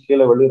மழக்கடிச்சு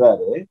கீழே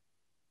விழுறாரு.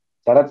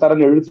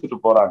 தரன்னு இழுத்துட்டு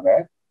போறாங்க.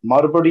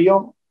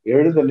 மறுபடியும்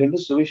எழுந்து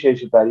நின்று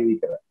சுவிசேஷத்தை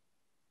அறிவிக்கிறார்.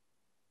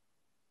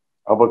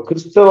 அப்ப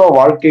கிறிஸ்தவ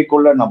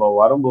வாழ்க்கைக்குள்ள நம்ம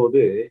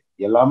வரும்போது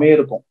எல்லாமே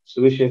இருக்கும்.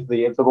 சுவிசேஷத்தை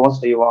ஏற்றுக்கவும்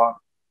செய்வான்,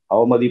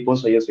 அவமதிப்பும்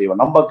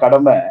செய்வான். நம்ம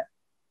கடமை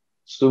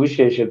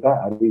சுவிசேஷத்தை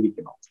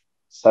அறிவிக்கணும்,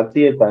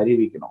 சத்தியத்தை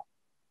அறிவிக்கணும்.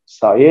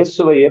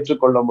 இயேசுவை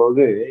ஏற்றுக்கொள்ளும்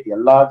போது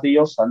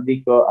எல்லாத்தையும்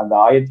சந்திக்க அந்த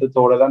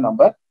ஆயத்தத்தோட தான்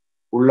நம்ம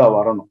உள்ள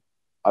வரணும்.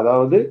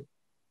 அதாவது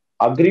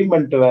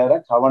அக்ரிமெண்ட் வேற,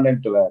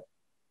 கவனன்ட் வேற.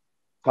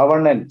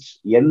 கவனன்ட்,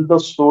 எந்த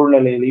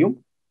சூழ்நிலையிலையும்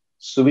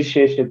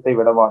சுவிசேஷத்தை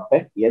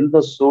விடமாட்டேன்,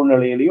 எந்த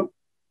சூழ்நிலையிலையும்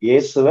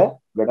இயேசுவை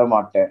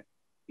விடமாட்டேன்,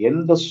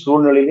 எந்த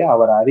சூழ்நிலையிலும்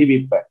அவரை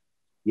அறிவிப்பேன்,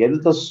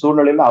 எந்த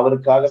சூழ்நிலையிலும்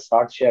அவருக்காக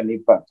சாட்சியா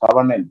நிற்பேன்.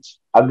 கவனன்ட்.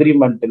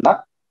 அக்ரிமெண்ட்னா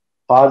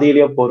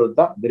பாதியிலே போறது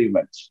தான்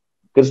அக்ரிமெண்ட்.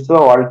 கிறிஸ்தவ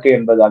வாழ்க்கை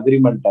என்பது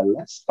அக்ரிமெண்ட் அல்ல,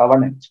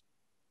 கவனன்ட்.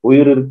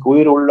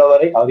 உயிர்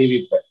உள்ளவரை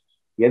அறிவிப்பேன்,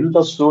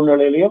 எந்த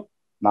சூழ்நிலையிலையும்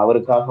நான்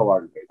அவருக்காக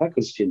வாழ்வேன் தான்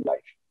கிறிஸ்டியன்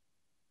லைஃப்.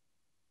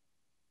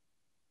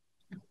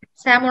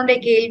 சாமுடைய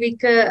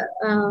கேள்விக்கு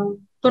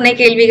துணை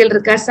கேள்விகள்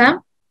இருக்கா சாம்?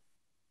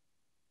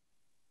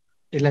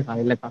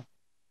 இல்லக்கா.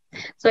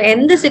 சோ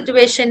எந்த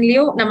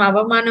சிச்சுவேஷன்லயும் நம்ம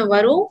அவமானம்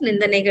வரும்,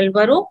 நிந்தனைகள்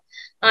வரும்,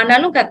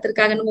 ஆனாலும்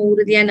கர்த்தருக்காக நம்ம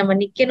உறுதியா நம்ம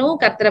நிக்கணும்,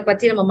 கர்த்தரை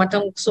பத்தி நம்ம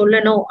மத்தவங்களுக்கு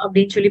சொல்லணும்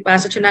அப்படின்னு சொல்லி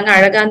பாஸ்டர் சொன்னாங்க.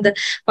 அழகா அந்த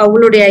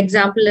பவுலுடைய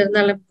எக்ஸாம்பிள்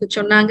இருந்தாலும்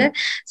சொன்னாங்க.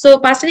 சோ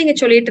பாஸ்டர் நீங்க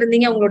சொல்லிட்டு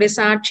இருந்தீங்க உங்களுடைய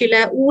சாட்சியில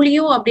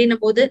ஊழியம்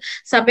அப்படின்னும் போது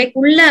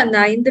சபைக்குள்ள அந்த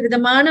 5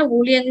 விதமான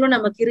ஊழியங்களும்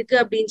நமக்கு இருக்கு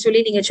அப்படின்னு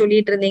சொல்லி நீங்க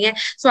சொல்லிட்டு இருந்தீங்க.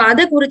 சோ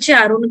அதை குறிச்சு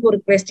அருணுக்கு ஒரு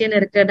கொஸ்டின்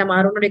இருக்கு. நம்ம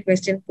அருணுடைய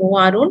கொஸ்டின்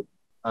போவோம். அருண்,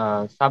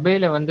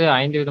 சபையில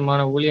 5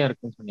 விதமான ஊழியம்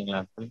இருக்குன்னு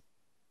சொன்னீங்களா?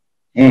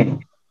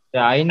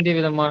 5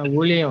 விதமான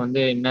ஊழியம்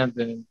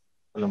என்னன்னு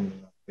சொல்ல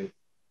முடியும்?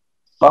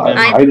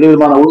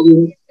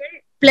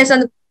 பிளஸ்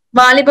அந்த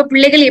வாலிப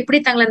பிள்ளைகள் எப்படி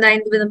தங்களை அந்த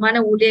 5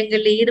 விதமான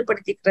ஊழியங்கள்ல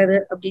ஈடுபடுத்திக்கிறது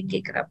அப்படின்னு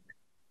கேக்குறாங்க.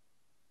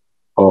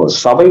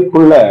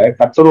 சபைக்குள்ள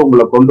கர்த்தர்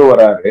உங்களை கொண்டு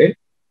வராரு,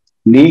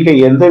 நீங்க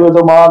எந்த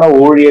விதமான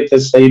ஊழியத்தை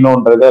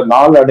செய்யணும்ன்றத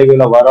நாள்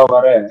அடைவுல வர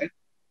வர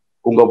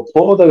உங்க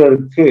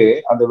போதகருக்கு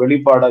அந்த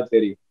வெளிப்பாடா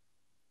தெரியும்.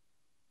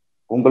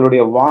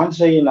 உங்களுடைய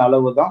வாஞ்சையின்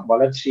அளவு தான்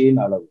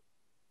வளர்ச்சியின் அளவு.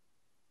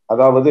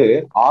 அதாவது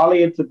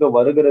ஆலயத்துக்கு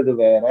வருகிறது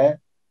வேற,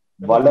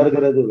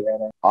 வளர்கிறது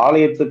வேற.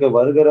 ஆலயத்துக்கு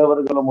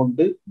வருகிறவர்களும்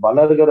உண்டு,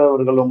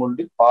 வளர்கிறவர்களும்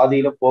உண்டு,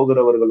 பாதியில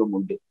போகிறவர்களும்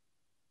உண்டு.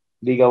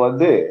 நீங்க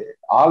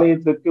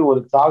ஆலயத்துக்கு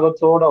ஒரு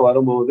தாகத்தோட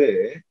வரும்போது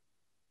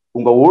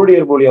உங்க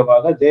ஊழியர்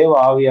மூலியமாக தேவ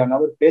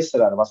ஆவியானவர்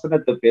பேசுறார்,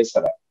 வசனத்தை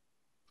பேசுறார்.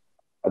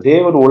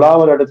 தேவன்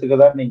உலாவர் இடத்துக்கு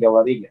தான் நீங்க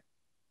வரீங்க.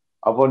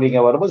 அப்போ நீங்க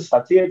வரும்போது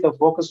சத்தியத்தை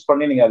போக்கஸ்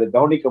பண்ணி நீங்க அதை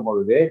கவனிக்கும்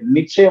பொழுது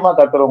நிச்சயமா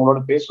கர்த்தர்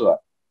உங்களோட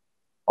பேசுவார்.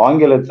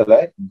 ஆங்கிலத்துல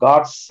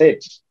காட்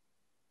செட்,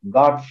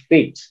 காட்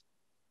ஃபிட்.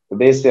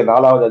 எபேசியர்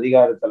 4வது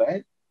அதிகாரத்துல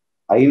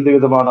 5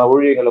 விதமான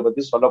ஊழியர்களை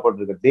பத்தி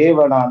சொல்லப்பட்டிருக்கு.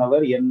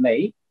 தேவனானவர் என்னை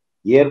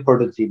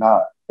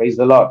ஏற்படுத்தினார். Praise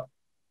the Lord.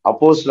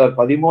 அப்போஸ்தலர்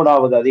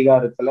 13வது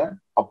அதிகாரத்துல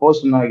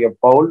அப்போஸ்தலனாகிய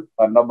பவுல்,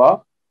 பர்னபா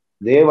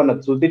தேவனை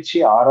துதிச்சு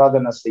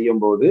ஆராதனை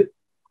செய்யும் போது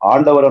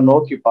ஆண்டவரை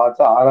நோக்கி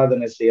பார்த்து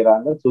ஆராதனை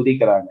செய்யறாங்க,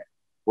 துதிக்கிறாங்க.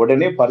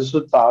 உடனே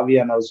பரிசுத்த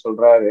ஆவியானவர்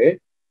சொல்றாரு,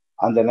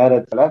 அந்த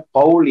நேரத்துல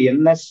பவுல்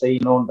என்ன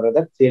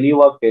செய்யணும்ன்றத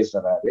தெளிவா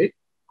பேசுறாரு.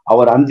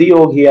 அவர்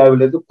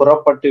அந்தியோகியாவிலிருந்து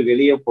புறப்பட்டு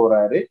வெளியே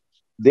போறாரு.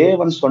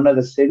 தேவன்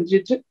சொன்னதை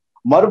செஞ்சுட்டு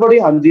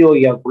மறுபடியும்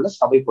அந்தியோகியாவுக்குள்ள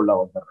சபைக்குள்ள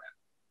வந்துடுறாரு.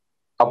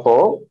 அப்போ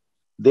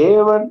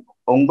தேவன்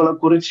உங்களை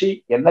குறிச்சு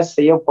என்ன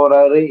செய்ய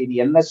போறாரு, இனி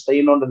என்ன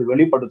செய்யணும்ன்றது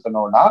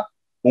வெளிப்படுத்தணும்னா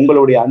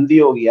உங்களுடைய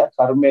அந்தியோகியா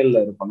கர்மேல்ல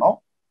இருக்கணும்.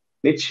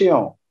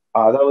 நிச்சயம்.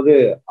 அதாவது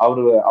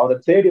அவரை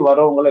தேடி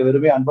வரவங்களை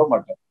வெறுமே அனுப்ப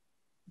மாட்டார்.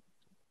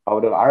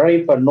 அவர்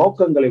அழைப்ப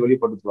நோக்கங்களை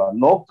வெளிப்படுத்துவார்.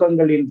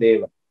 நோக்கங்களின்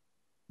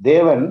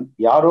தேவன்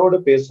யாரோடு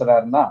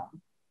பேசுறாருன்னா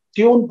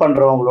டியூன்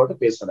பண்றவங்களோட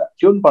பேசுறார்.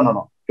 டியூன்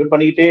பண்ணணும், டியூன்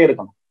பண்ணிக்கிட்டே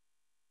இருக்கணும்,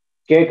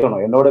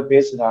 கேட்கணும், என்னோட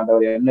பேசுங்க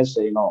ஆண்டவர், என்ன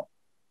செய்யணும்.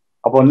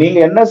 அப்போ நீங்க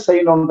என்ன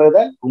செய்யணும்ன்றத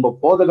உங்க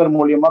போதகர்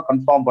மூலியமா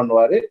கன்ஃபார்ம்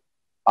பண்ணுவாரு.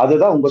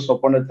 அதுதான் உங்க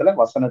சொப்பனத்துல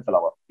வசனத்துல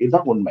வரும்.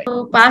 இதுதான் உண்மை.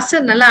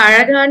 பாஸ்டர் நல்லா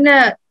அழகான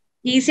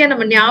ஈஸியா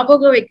நம்ம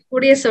ஞாபகம்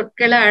வைக்கக்கூடிய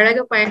சொற்களை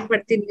அழகா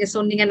பயன்படுத்தி நீங்க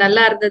சொன்னீங்க,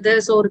 நல்லா இருந்தது.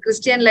 சோ ஒரு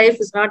Christian life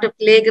is not a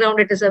play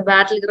ground, it is a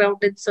battle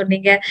ground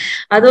சொன்னீங்க.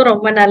 அதுவும்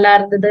ரொம்ப நல்லா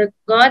இருந்தது.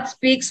 God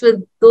speaks with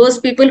those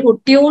people who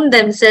tune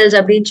themselves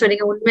அப்படின்னு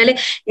சொன்னீங்க. உண்மையிலே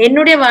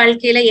என்னுடைய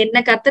வாழ்க்கையில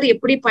என்ன கர்த்தர்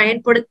எப்படி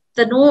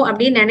பயன்படுத்தணும்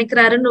அப்படின்னு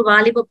நினைக்கிறாருன்னு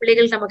வாலிப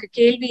பிள்ளைகள் நமக்கு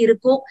கேள்வி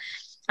இருக்கும்.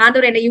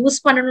 ஆண்டவர் என்னை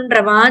யூஸ்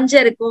பண்ணணும்ன்ற வாஞ்சை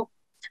இருக்கும்.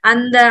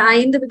 அந்த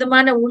 5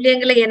 விதமான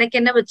ஊழியங்களை எனக்கு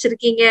என்ன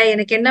வச்சிருக்கீங்க,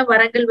 எனக்கு என்ன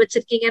வரங்கள்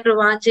வச்சிருக்கீங்கன்ற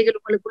வாஞ்சைகள்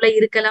உங்களுக்குள்ள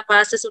இருக்கலாம்.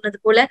 பாஸ்டர் சொன்னது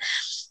போல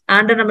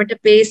ஆண்டவர் நம்மகிட்ட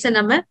பேச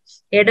நம்ம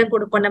இடம்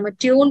கொடுப்போம். நம்ம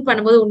டியூன்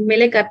பண்ணும்போது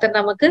உண்மையிலே கர்த்தர்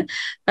நமக்கு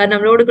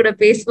நம்மளோடு கூட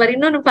பேசுவார்.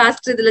 இன்னொன்னு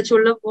பாஸ்டர் இதுல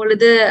சொல்லும்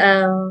பொழுது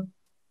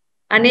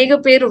அநேக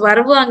பேர்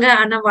வருவாங்க,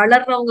 ஆனா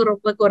வளர்றவங்க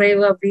ரொம்ப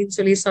குறைவு அப்படின்னு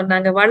சொல்லி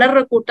சொன்னாங்க. வளர்ற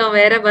கூட்டம்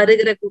வேற,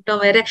 வருகிற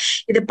கூட்டம் வேற.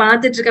 இது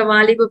பார்த்துட்டு இருக்க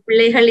வாலிப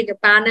பிள்ளைகள், இங்க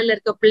பேனல்ல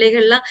இருக்க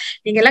பிள்ளைகள்லாம்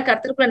நீங்க எல்லாம்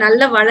கர்த்தருக்குள்ள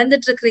நல்லா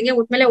வளர்ந்துட்டு இருக்கிறீங்க.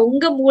 உண்மையில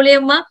உங்க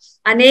மூலியமா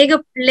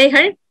அநேக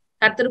பிள்ளைகள்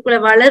கர்த்தருக்குள்ள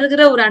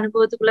வளர்கிற ஒரு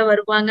அனுபவத்துக்குள்ள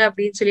வருவாங்க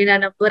அப்படின்னு சொல்லி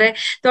நான் நம்புறேன்.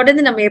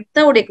 தொடர்ந்து நம்ம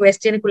எப்தாவுடைய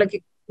குவெஸ்டினுக்குள்ள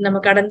நம்ம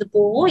கடந்து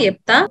போவோம்.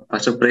 எப்தா,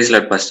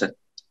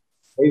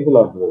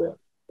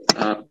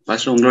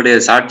 உங்களுடைய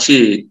சாட்சி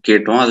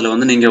கேட்டோம்.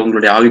 அதுல நீங்க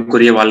உங்களுடைய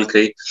ஆவிக்குரிய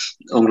வாழ்க்கை,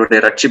 உங்களுடைய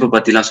ரட்சிப்பை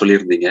பத்தி எல்லாம்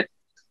சொல்லியிருந்தீங்க.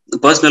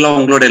 பர்சனலா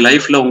உங்களுடைய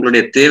லைஃப்ல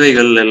உங்களுடைய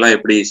தேவைகள் எல்லாம்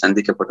எப்படி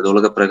சந்திக்கப்பட்டது?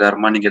 உலக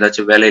பிரகாரமா நீங்க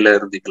ஏதாச்சும் வேலையில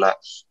இருந்தீங்களா?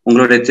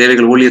 உங்களுடைய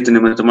தேவைகள் ஊழியத்து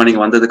நிமித்தமா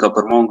நீங்க வந்ததுக்கு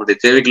அப்புறமா உங்களுடைய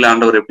தேவைகளை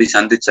ஆண்டவர் எப்படி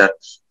சந்திச்சார்?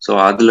 சோ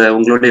அதுல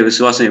உங்களுடைய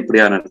விசுவாசம்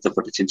எப்படியா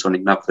நடத்தப்பட்டுச்சுன்னு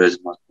சொன்னீங்கன்னா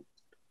பிரயோஜனமா இருக்கும்.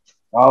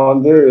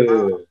 நான்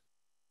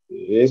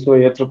இயேசுவை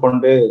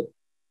ஏற்றுக்கொண்டு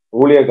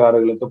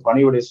ஊழியக்காரர்களுக்கு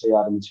பணிவிடை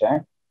செய்ய ஆரம்பிச்சேன்.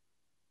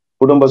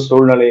 குடும்ப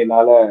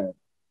சூழ்நிலையினால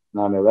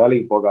நான்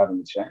வேலைக்கு போக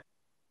ஆரம்பிச்சேன்.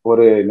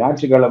 ஒரு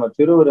ஞாயிற்றுக்கிழமை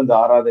திருவிருந்து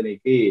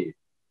ஆராதனைக்கு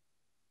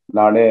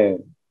நானு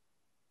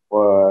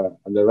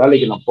அந்த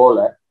வேலைக்கு நான் போல.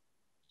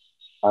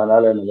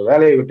 அதனால எனக்கு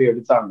வேலையை விட்டு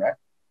எடுத்தாங்க.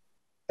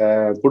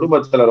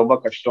 குடும்பத்துல ரொம்ப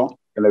கஷ்டம்,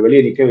 என்னை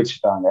வெளியே நிக்க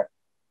வச்சுட்டாங்க.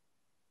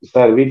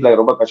 சார் வீட்டுல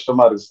ரொம்ப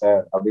கஷ்டமா இருக்கு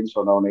சார் அப்படின்னு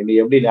சொன்ன உடனே நீ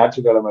எப்படி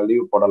ஞாயிற்றுக்கிழமை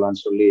லீவ்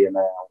போடலாம்னு சொல்லி என்ன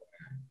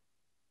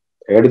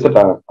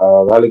எடுத்துட்டாங்க.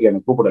 வேலைக்கு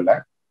என்னை கூப்பிடல.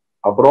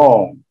 அப்புறம்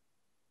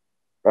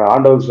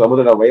ஆண்டவர்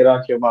சமூகத்துல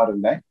வைராக்கியமா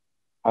இருந்தேன்.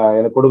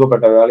 எனக்கு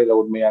கொடுக்கப்பட்ட வேலையில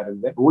உண்மையா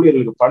இருந்தேன்.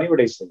 ஊழியர்களுக்கு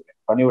பணிவிடை செய்தேன்.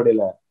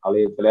 பணிவிடையில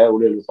ஆலயத்துல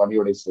ஊழியர்களுக்கு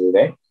பணிவிடை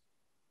செய்தேன்.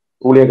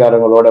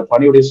 ஊழியக்காரங்களோட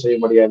பணிவிடை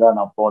செய்யும்படியா தான்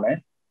நான் போனேன்.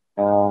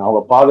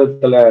 அவங்க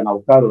பாதத்துல நான்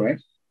உட்காருவேன்.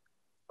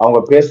 அவங்க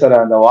பேசுற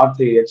அந்த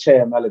வார்த்தை எச்சை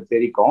என் மேல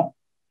தெரிக்கும்.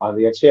 அது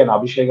எச்சை என்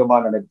அபிஷேகமா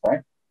நினைப்பேன்.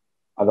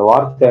 அந்த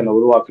வார்த்தை என்னை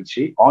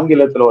உருவாக்குச்சு.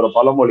 ஆங்கிலத்துல ஒரு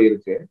பழமொழி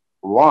இருக்கு,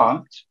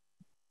 வாண்ட்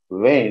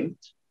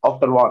வேண்ட்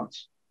ஆஃப்டர் வாண்ட்.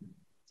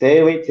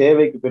 தேவை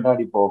தேவைக்கு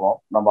பின்னாடி போகும்,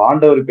 நம்ம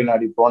ஆண்டவர்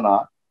பின்னாடி போனா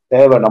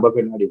தேவை நம்ம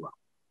பின்னாடி வரும்.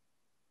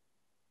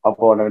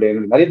 அப்போ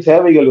எனக்கு நிறைய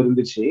தேவைகள்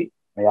இருந்துச்சு,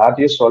 நான்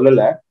யார்கிட்டயும்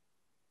சொல்லல.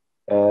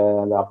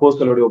 அந்த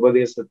அப்போஸ்தலருடைய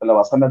உபதேசத்துல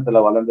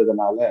வசனத்துல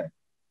வளர்ந்ததுனால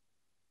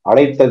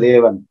அழைத்த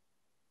தேவன்,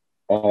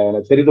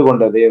 தெரிந்து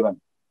கொண்ட தேவன்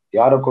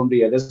யாரை கொண்டு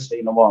எதை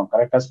செய்யணுமோ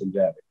கரெக்டா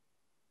செஞ்சாரு.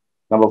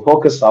 நம்ம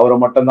போக்கஸ் அவரை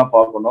மட்டும் தான்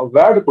பார்க்கணும்.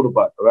 வேர்டு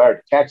கொடுப்பார்,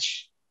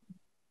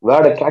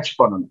 வேர்டை கேட்ச்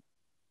பண்ணணும்.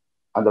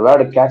 அந்த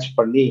வேர்டை கேட்ச்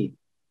பண்ணி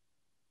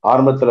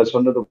ஆரம்பத்துல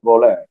சொன்னது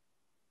போல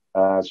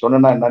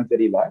சொன்னா என்னன்னு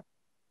தெரியல,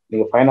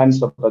 நீங்க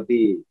ஃபைனான்ஸை பத்தி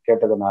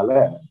கேட்டதுனால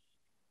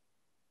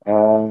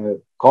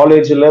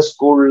காலேஜ்ல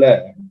ஸ்கூல்ல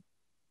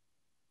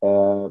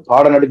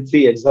பாடம் நடத்தி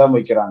எக்ஸாம்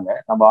வைக்கிறாங்க.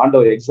 நம்ம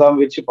ஆண்டவர் எக்ஸாம்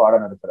வச்சு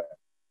பாடம் நடத்துறாரு.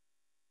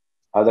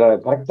 அதுல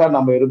கரெக்டா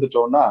நம்ம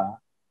இருந்துட்டோம்னா,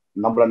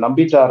 நம்மள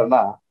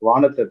நம்பிட்டாருன்னா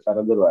வானத்தை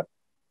திறந்துருவாரு.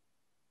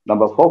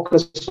 நம்ம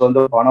போக்கஸ்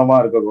பணமா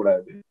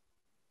இருக்கக்கூடாது,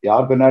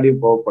 யார்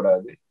பின்னாடியும்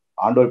போகக்கூடாது,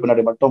 ஆண்டவர்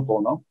பின்னாடி மட்டும்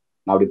போகணும்.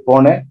 நான் அப்படி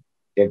போனேன்,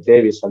 என்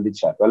தேவையை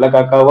சந்திச்சார். வெள்ளை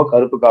காக்காவோ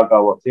கருப்பு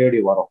காக்காவோ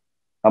தேடி வரும்.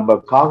 நம்ம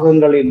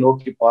காகங்களை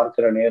நோக்கி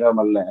பார்க்கிற நேரம்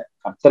அல்ல,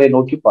 கர்த்தரை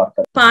நோக்கி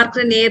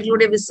பார்க்கிற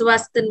நேர்களுடைய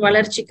விசுவாசத்தின்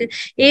வளர்ச்சிக்கு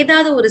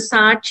ஏதாவது ஒரு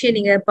சாட்சியை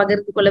நீங்க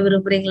பகிர்ந்து கொள்ள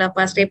விரும்புறீங்களா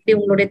பாஸ்டர்? எப்படி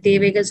உங்களுடைய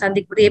தேவைகள்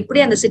சந்திக்கிறது,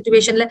 எப்படி அந்த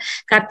சிச்சுவேஷன்ல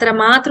கர்த்தரை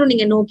மாத்திரம்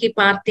நீங்க நோக்கி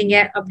பார்த்தீங்க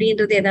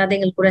அப்படின்றது ஏதாவது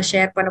எங்களுக்கு கூட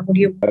ஷேர் பண்ண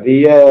முடியும்?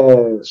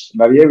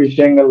 நிறைய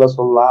விஷயங்கள்ல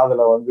சொல்லலாம்.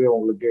 அதுல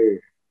உங்களுக்கு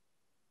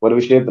ஒரு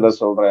விஷயத்துல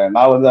சொல்றேன்.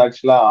 நான்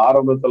ஆக்சுவலா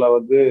ஆரம்பத்துல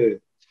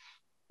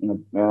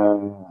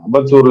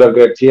அம்பத்தூர்ல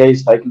இருக்க டிஐ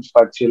சைக்கிள்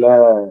ஃபேக்டரியில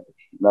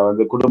நான்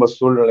குடும்ப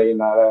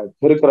சூழ்நிலையினால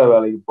பெருக்கிற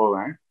வேலைக்கு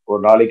போவேன்.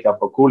 ஒரு நாளைக்கு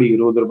அப்ப கூலி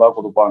 20 ரூபாய்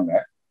கொடுப்பாங்க.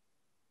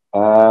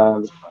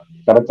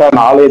 கரெக்டா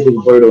நான்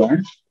ஆலயத்துக்கு போயிடுவேன்,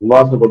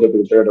 உபவாச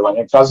கூட்டத்துக்கு போயிடுவேன்.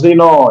 என்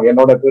கசினும்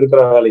என்னோட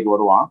பெருக்கிற வேலைக்கு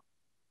வருவான்.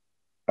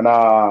 ஆனா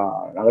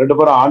நாங்க 2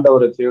 பேரும்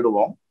ஆண்டவரை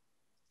தேடுவோம்.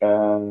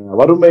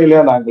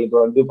 வறுமையில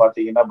நாங்களுக்கு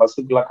பாத்தீங்கன்னா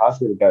பஸ்ஸுக்குலாம்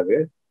காசு இருக்காது,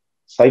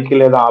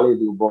 சைக்கிள்லே தான்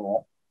ஆலயத்துக்கு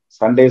போவோம்.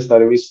 சண்டே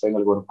சர்வீஸ்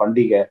எங்களுக்கு ஒரு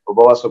பண்டிகை,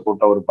 உபவாச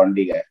கூட்டம் ஒரு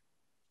பண்டிகை.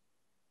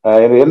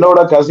 என்னோட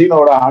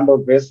கசினோட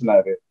ஆண்டவர்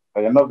பேசினாரு.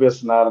 என்ன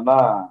பேசினாருன்னா,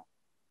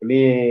 நீ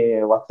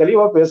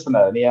தெளிவா பேசின,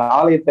 நீ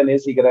ஆலயத்தை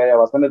நேசிக்கிற,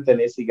 வசனத்தை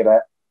நேசிக்கிற,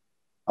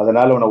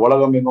 அதனால உன்னை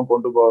உலகம் எங்கும்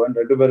கொண்டு போவேன்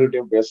 2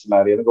 பேர்கிட்டையும்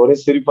பேசினாரு. எனக்கு ஒரே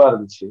சிரிப்பா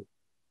இருந்துச்சு.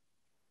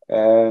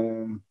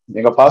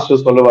 எங்க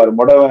பாஸ்டர் சொல்லுவாரு,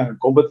 முடவன்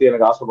கொம்புத்தி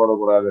எனக்கு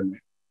ஆசைப்படக்கூடாதுன்னு.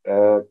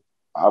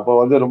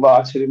 அப்போ ரொம்ப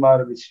ஆச்சரியமா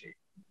இருந்துச்சு.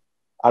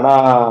 ஆனா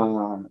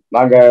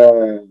நாங்க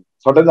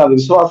தொடர்ந்து அந்த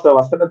விசுவாச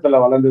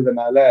வசனத்துல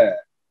வளர்ந்ததுனால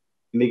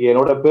இன்னைக்கு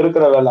என்னோட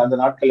பெருக்கிற வேலை, அந்த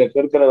நாட்கள்ல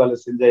பெருக்கிற வேலை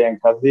செஞ்ச என்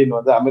கசின்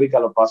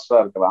அமெரிக்கால பாஸ்டரா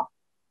இருக்கலாம்.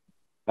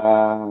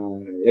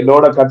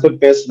 என்னோட கத்து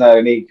பேசின,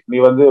 நீ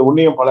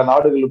உன்னையும் பல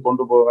நாடுகளுக்கு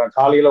கொண்டு போவேன்,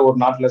 காலையில ஒரு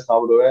நாட்டுல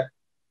சாப்பிடுவேன்,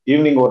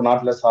 ஈவினிங் ஒரு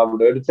நாட்டுல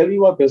சாப்பிடுவேன்,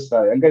 தெளிவா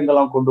பேசுறாரு.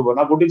 எங்கெங்கெல்லாம் கொண்டு போவேன்,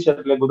 நான்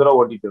குட்டிச்சேட்டில குதிரை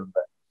ஓட்டிட்டு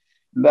இருந்தேன்.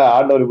 இந்த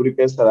ஆண்டவர் இப்படி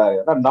பேசுறாரு.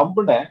 நான்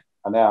நம்பினேன்.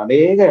 ஆனா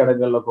அநேக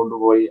இடங்கள்ல கொண்டு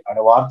போய் அந்த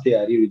வார்த்தையை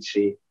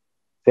அறிவிச்சு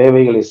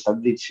தேவைகளை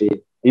சந்திச்சு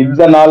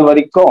இந்த நாள்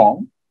வரைக்கும்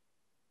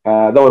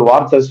அதான் ஒரு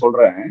வார்த்தை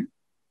சொல்றேன்,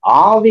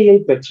 ஆவியை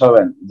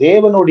பெற்றவன்,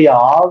 தேவனுடைய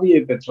ஆவியை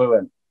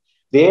பெற்றவன்,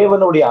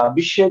 தேவனுடைய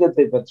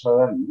அபிஷேகத்தை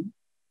பெற்றவன்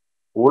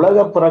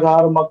உலக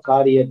பிரகாரமா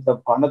காரியத்தை,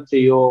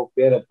 பணத்தையோ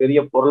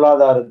பெரிய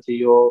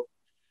பொருளாதாரத்தையோ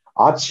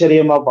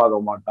ஆச்சரியமா பார்க்க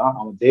மாட்டான்.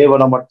 அவன்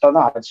தேவனை மட்டும்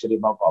தான்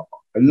ஆச்சரியமா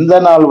பார்ப்பான். இந்த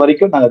நாள்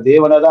வரைக்கும் நாங்க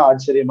தேவனை தான்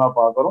ஆச்சரியமா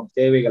பார்க்கிறோம்.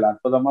 தேவைகள்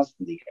அற்புதமா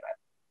சந்திக்கிறார்.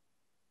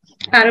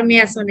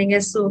 அருமையா சொன்னீங்க.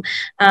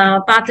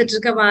 பாத்துட்டு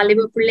இருக்க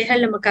வாலிப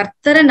பிள்ளைகள் நம்ம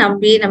கர்த்தரை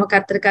நம்பி நம்ம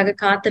கர்த்தருக்காக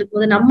காத்திருக்கும்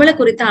போது நம்மளை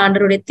குறித்த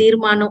ஆண்டருடைய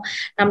தீர்மானம்,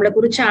 நம்மளை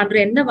குறிச்ச ஆண்டர்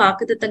என்ன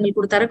வாக்குத்தத்தங்கள்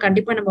கொடுத்தாரோ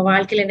கண்டிப்பா நம்ம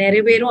வாழ்க்கையில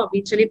நிறைவேறும்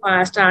அப்படின்னு சொல்லி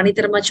பாஸ்டர்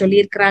ஆணித்தரமா சொல்லி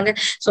இருக்கிறாங்க.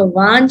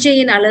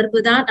 வாஞ்சையின்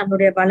அளவு தான்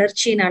நம்மளுடைய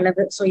வளர்ச்சியின்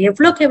அளவு.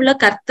 எவ்வளவுக்கு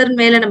எவ்வளவு கர்த்தர்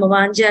மேல நம்ம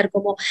வாஞ்சியா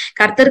இருக்கோமோ,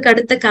 கர்த்தருக்கு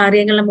அடுத்த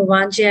காரியங்கள் நம்ம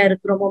வாஞ்சியா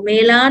இருக்கிறோமோ,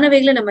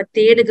 மேலானவைகளை நம்ம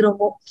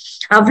தேடுகிறோமோ,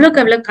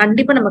 அவ்வளவுக்கு எவ்வளவு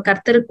கண்டிப்பா நம்ம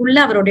கர்த்தருக்குள்ள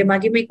அவருடைய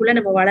மகிமைக்குள்ள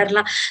நம்ம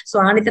வளரலாம்.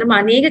 ஆணித்தரமா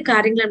அநேக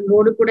காரியங்கள்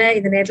நம்மளோடு கூட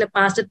இந்த நேரத்துல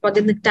பாஸ்டர்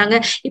பகிர்ந்துக்கிட்டாங்க.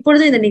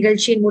 இப்பொழுது இந்த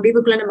நிகழ்ச்சியின்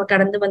முடிவுக்குள்ள நம்ம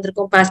கடந்து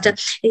வந்திருக்கோம். பாஸ்டர்,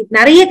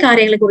 நிறைய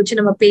காரியங்களை குறிச்சு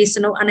நம்ம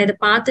பேசணும். ஆனா இதை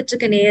பார்த்துட்டு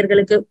இருக்க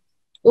நேயர்களுக்கு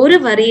ஒரு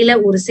வரியில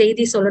ஒரு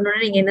செய்தி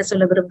சொல்லணும்னு நீங்க என்ன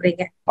சொல்ல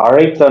விரும்புறீங்க?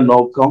 அழைத்த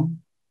நோக்கம்,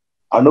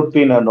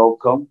 அனுப்பின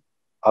நோக்கம்,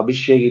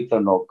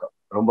 அபிஷேகித்த நோக்கம்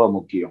ரொம்ப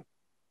முக்கியம்.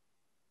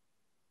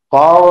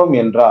 பாவம்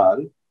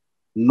என்றால்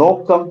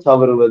நோக்கம்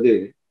தவறுவது,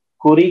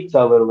 குறி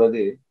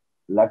தவறுவது,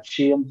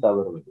 லட்சியம்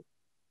தவறுவது.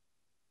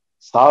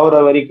 சாவர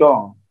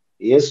வரைக்கும்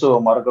இயேசுவை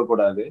மறக்க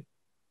கூடாது,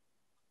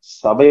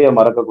 சபையை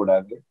மறக்க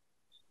கூடாது,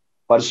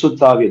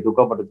 பரிசுத்தாவியை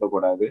துக்கப்படுத்த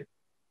கூடாது,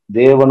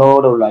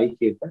 தேவனோட உள்ள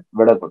ஐக்கியத்தை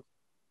விடக்கூடாது.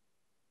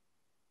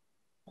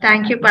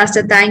 Thank you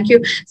pastor, thank you.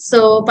 So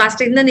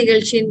pastor, இந்த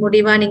நிகழ்ச்சியின்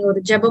முடிவா நீங்க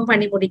ஒரு ஜெபம்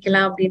பண்ணி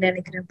முடிக்கலாம் அப்படின்னு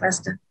நினைக்கிறேன்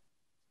பாஸ்டர்.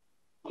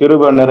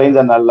 கிருபை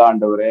நிறைந்த நல்ல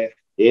ஆண்டவரே,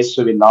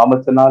 இயேசுவின்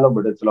நாமத்தினால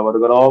இடத்துல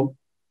வருகிறோம்.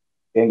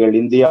 எங்கள்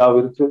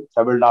இந்தியாவிற்கு,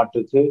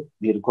 தமிழ்நாட்டுக்கு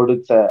நீர்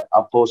கொடுத்த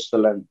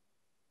அப்போஸ்தலன்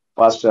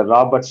பாஸ்டர்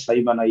ராபர்ட்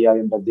சைமன் ஐயா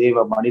என்ற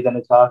தேவ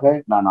மனிதனுக்காக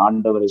நான்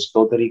ஆண்டவரை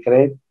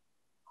ஸ்தோத்தரிக்கிறேன்.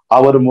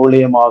 அவர்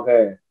மூலியமாக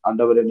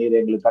ஆண்டவரை நீர்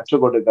எங்களுக்கு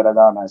கற்றுக்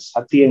கொடுக்கிறதான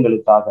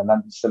சத்தியங்களுக்காக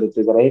நன்றி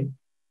செலுத்துகிறேன்.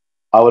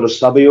 அவர்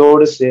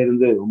சபையோடு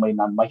சேர்ந்து உம்மை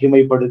நான்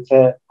மகிமைப்படுத்த,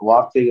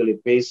 வார்த்தைகளை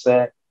பேச,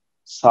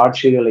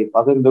 சாட்சிகளை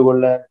பகிர்ந்து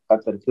கொள்ள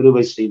கர்த்தர்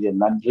கிருபை செய்த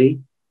நன்றி.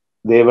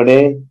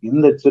 தேவனே,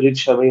 இந்த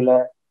திருச்சபையில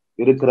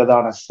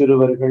இருக்கிறதான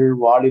சிறுவர்கள்,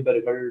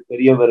 வாலிபர்கள்,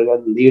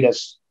 பெரியவர்கள்,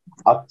 லீடர்ஸ்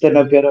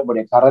அத்தனை பேரை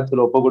உடைய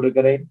கரத்தில் ஒப்பு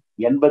கொடுக்கிறேன்.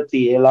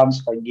 87ஆம்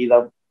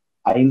சங்கீதம்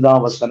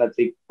 5ஆம்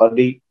வசனத்தை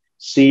படி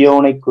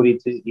சியோனை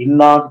குறித்து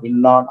இன்னான்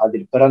இன்னான்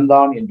அதில்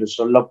பிறந்தான் என்று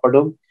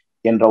சொல்லப்படும்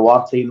என்ற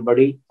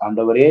வார்த்தையின்படி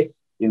ஆண்டவரே,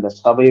 இந்த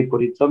சபையை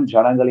குறித்தும்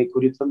ஜனங்களை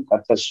குறித்தும்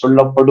கர்த்தர்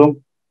சொல்லப்படும்,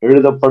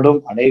 எழுதப்படும்,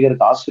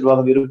 அநேகருக்கு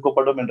ஆசீர்வாதம்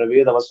இருக்கப்படும் என்ற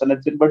வேத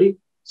வசனத்தின்படி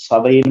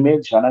சபையின்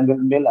மேல்,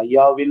 ஜனங்கள் மேல்,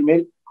 ஐயாவின்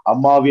மேல்,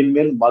 அம்மாவின்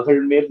மேல்,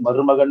 மகள் மேல்,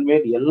 மருமகன்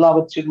மேல்,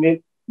 எல்லாவற்றின் மேல்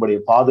உடைய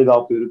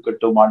பாதுகாப்பு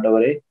இருக்கட்டும்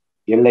ஆண்டவரே.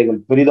 எல்லைகள்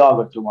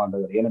பெரிதாகட்டும்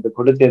ஆண்டவர். எனக்கு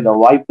கொடுத்த இந்த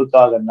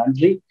வாய்ப்புக்காக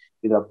நன்றி.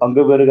 இதை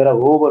பங்கு பெறுகிற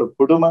ஒவ்வொரு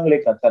குடும்பங்களை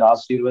கர்த்தர்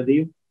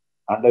ஆசீர்வதியும்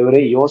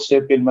ஆண்டவரே.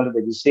 யோசேப்பின் மேல்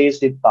இந்த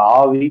விசேஷித்த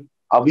ஆவி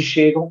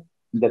அபிஷேகம்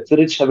இந்த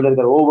திருச்சபையில்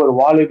இருக்கிற ஒவ்வொரு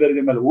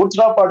வாலிபர்கள் மேல்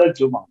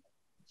ஊற்றப்படட்டுமா,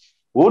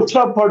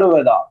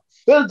 ஊற்றப்படுவதா.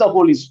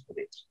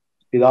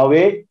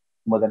 பிதாவே,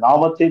 உமது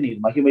நாமத்தை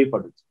நீர்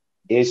மகிமைப்படுத்தும்.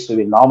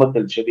 இயேசுவின்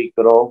நாமத்தில்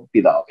ஜெபிக்கிறோம்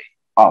பிதாவே.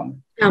 ஆமென்.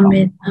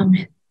 ஆமென்,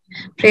 ஆமென்.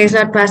 Praise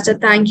God pastor,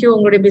 thank you.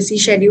 உங்களுடைய பிஸி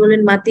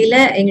ஷெட்யூலின் மத்தியில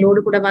எங்களோடு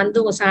கூட வந்து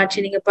உங்க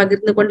சாட்சி நீங்க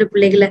பகிர்ந்து கொண்டு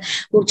பிள்ளைகளை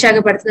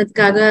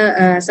உற்சாகப்படுத்தினதுக்காக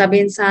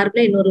சபையின்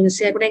சார்பில் இன்னொரு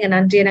விஷயம் கூட எங்க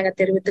நன்றியை நாங்க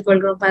தெரிவித்துக்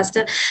கொள்கிறோம்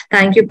பாஸ்டர்.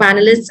 தேங்க்யூ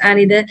பேனலிஸ்ட்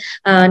அண்ட் இதை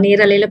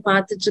நேரலையில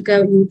பார்த்துட்டு இருக்க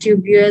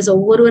யூடியூப் வியூவர்ஸ்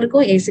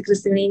ஒவ்வொருவருக்கும் இயேசு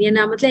கிறிஸ்துவின் இனிய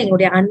நாமத்துல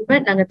எங்களுடைய அன்பை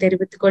நாங்க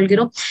தெரிவித்துக்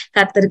கொள்கிறோம்.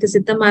 கர்த்தருக்கு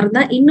சித்தமா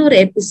இருந்தா இன்னொரு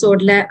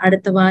எபிசோட்ல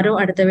அடுத்த வாரம்,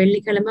 அடுத்த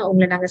வெள்ளிக்கிழமை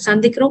உங்களை நாங்க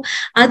சந்திக்கிறோம்.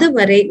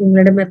 அதுவரை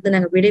உங்களிடமிருந்து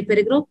நாங்க விடை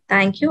பெறுகிறோம்.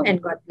 Thank you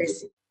and God bless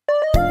you.